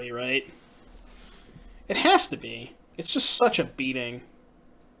Teferi, right? It has to be. It's just such a beating.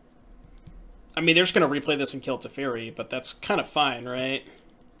 I mean, they're just gonna replay this and kill Teferi, but that's kind of fine, right?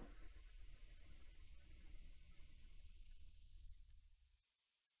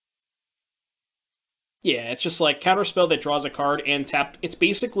 Yeah, it's just like counterspell that draws a card and tap. It's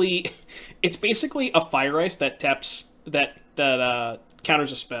basically a Fire Ice that taps that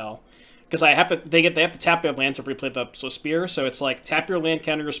counters a spell. Because they have to tap their land to replay the Spear, so it's like tap your land,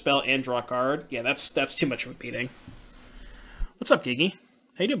 counter your spell, and draw a card. Yeah, that's too much of a beating. What's up, Gigi?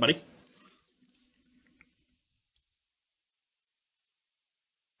 How you doing, buddy?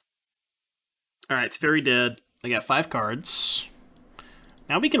 Alright, it's very dead. I got 5 cards.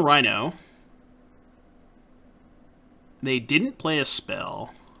 Now we can Rhino. They didn't play a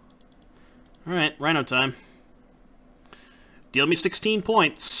spell. Alright, Rhino time. Deal me 16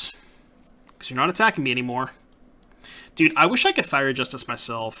 points. Because you're not attacking me anymore. Dude, I wish I could Fire Justice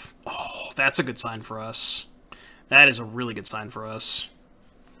myself. Oh, that's a good sign for us. That is a really good sign for us.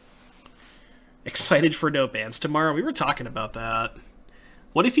 Excited for no bans tomorrow? We were talking about that.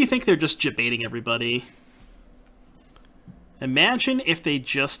 What if you think they're just jebaiting everybody? Imagine if they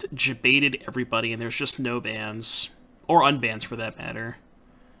just jebaited everybody and there's just no bans. Or unbans, for that matter.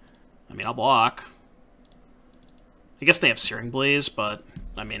 I mean, I'll block. I guess they have Searing Blaze, but,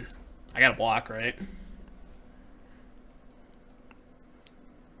 I mean, I gotta block, right?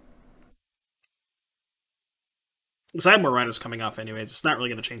 Because I have more Rhinos coming off anyways. It's not really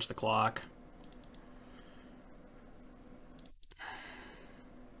going to change the clock.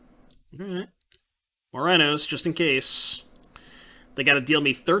 Alright. More Rhinos, just in case. They gotta deal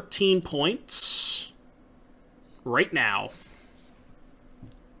me 13 points. Right now.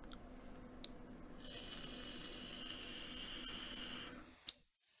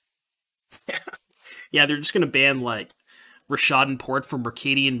 Yeah, they're just gonna ban, like, Rashad and Port from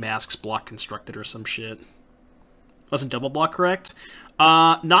Mercadian Masks block constructed or some shit. Wasn't double block correct?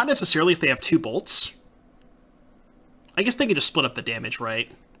 Not necessarily if they have 2 bolts. I guess they can just split up the damage,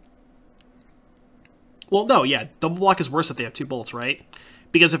 right? Well, no, yeah, double block is worse if they have 2 bolts, right?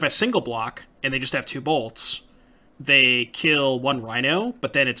 Because if I single block and they just have 2 bolts, they kill 1 Rhino,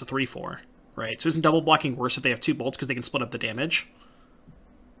 but then it's a 3/4, right? So isn't double blocking worse if they have 2 bolts because they can split up the damage?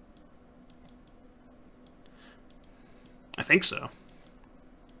 I think so.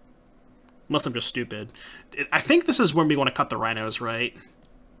 Unless I'm just stupid. I think this is when we want to cut the Rhinos, right?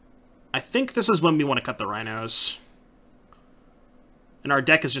 I think this is when we want to cut the Rhinos. And our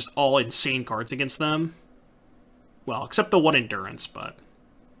deck is just all insane cards against them. Well, except the 1 Endurance, but...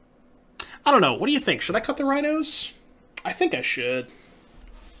 I don't know. What do you think? Should I cut the Rhinos? I think I should.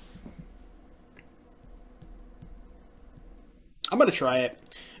 I'm going to try it.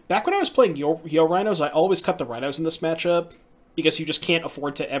 Back when I was playing Yo Rhinos, I always cut the Rhinos in this matchup, because you just can't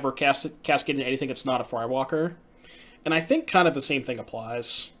afford to ever cascade into anything that's not a Firewalker. And I think kind of the same thing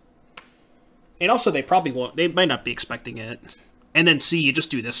applies. And also, they probably won't... They might not be expecting it. And then, see, you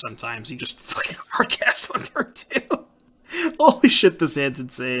just do this sometimes. You just fucking hardcast on turn 2. Holy shit, this hand's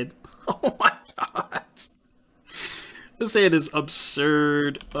insane. Oh my god. This hand is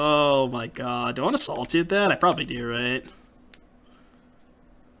absurd. Oh my god. Do I want to Solitude that? I probably do, right?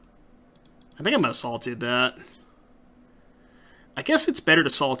 I think I'm going to Solitude that. I guess it's better to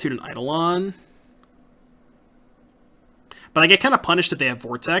Solitude an Eidolon. But I get kind of punished if they have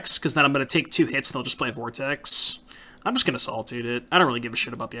Vortex, because then I'm going to take 2 hits and they'll just play Vortex. I'm just going to Solitude it. I don't really give a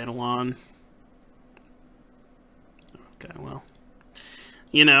shit about the Eidolon. Okay, well.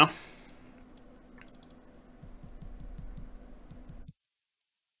 You know.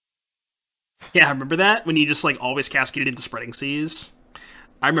 Yeah, remember that? When you just, like, always cascaded into Spreading Seas?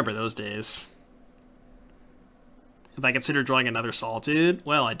 I remember those days. If I consider drawing another Solitude,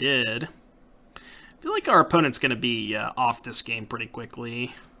 well, I did. I feel like our opponent's going to be off this game pretty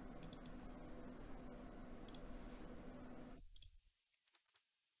quickly.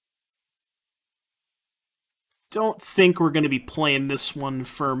 Don't think we're going to be playing this one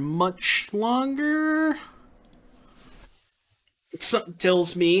for much longer. Something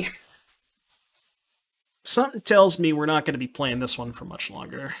tells me we're not going to be playing this one for much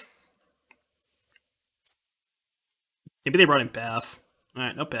longer. Maybe they brought in Path.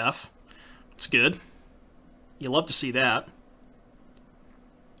 Alright, no Path. That's good. You love to see that.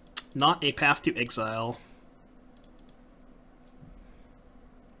 Not a Path to Exile.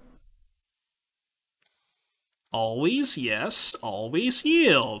 Always, yes. Always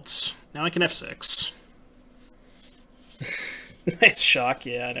yields. Now I can F6. Nice shock,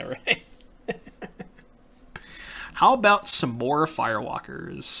 yeah, I know, right? How about some more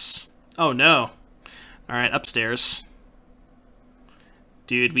Firewalkers? Oh, no. Alright, upstairs.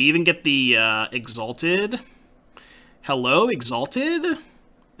 Dude, we even get the Exalted. Hello, Exalted?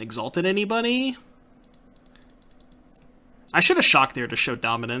 Exalted anybody? I should have shocked there to show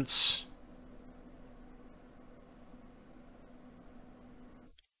dominance.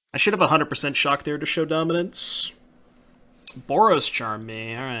 I should have 100% shocked there to show dominance. Boros charm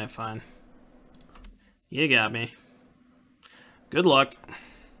me. Alright, fine. You got me. Good luck.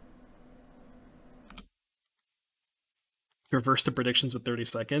 Reverse the predictions with 30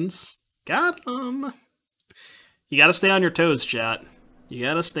 seconds. Got him. You gotta stay on your toes, chat. You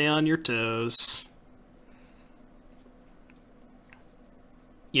gotta stay on your toes.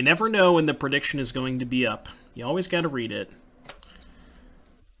 You never know when the prediction is going to be up. You always gotta read it.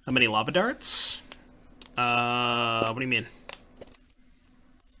 How many lava darts? What do you mean?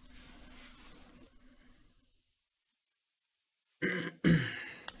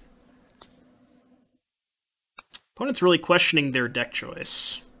 Opponent's really questioning their deck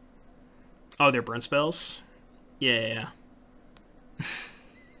choice. Oh, their burn spells? Yeah.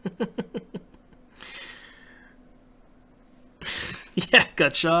 Yeah,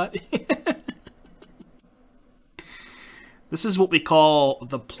 gut shot. This is what we call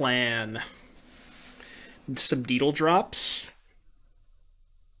the plan. Some Deedle drops.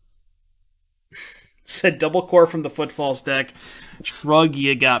 Said double core from the Footfalls deck. Shrug,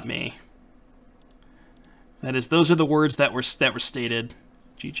 you got me. Those are the words that were stated.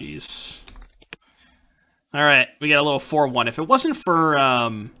 GG's. All right, we got a little 4-1. If it wasn't for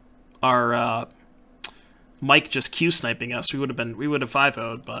our Mike just Q sniping us, we would have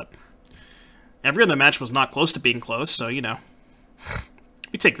 5-0'd, but every other match was not close to being close, so you know.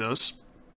 We take those.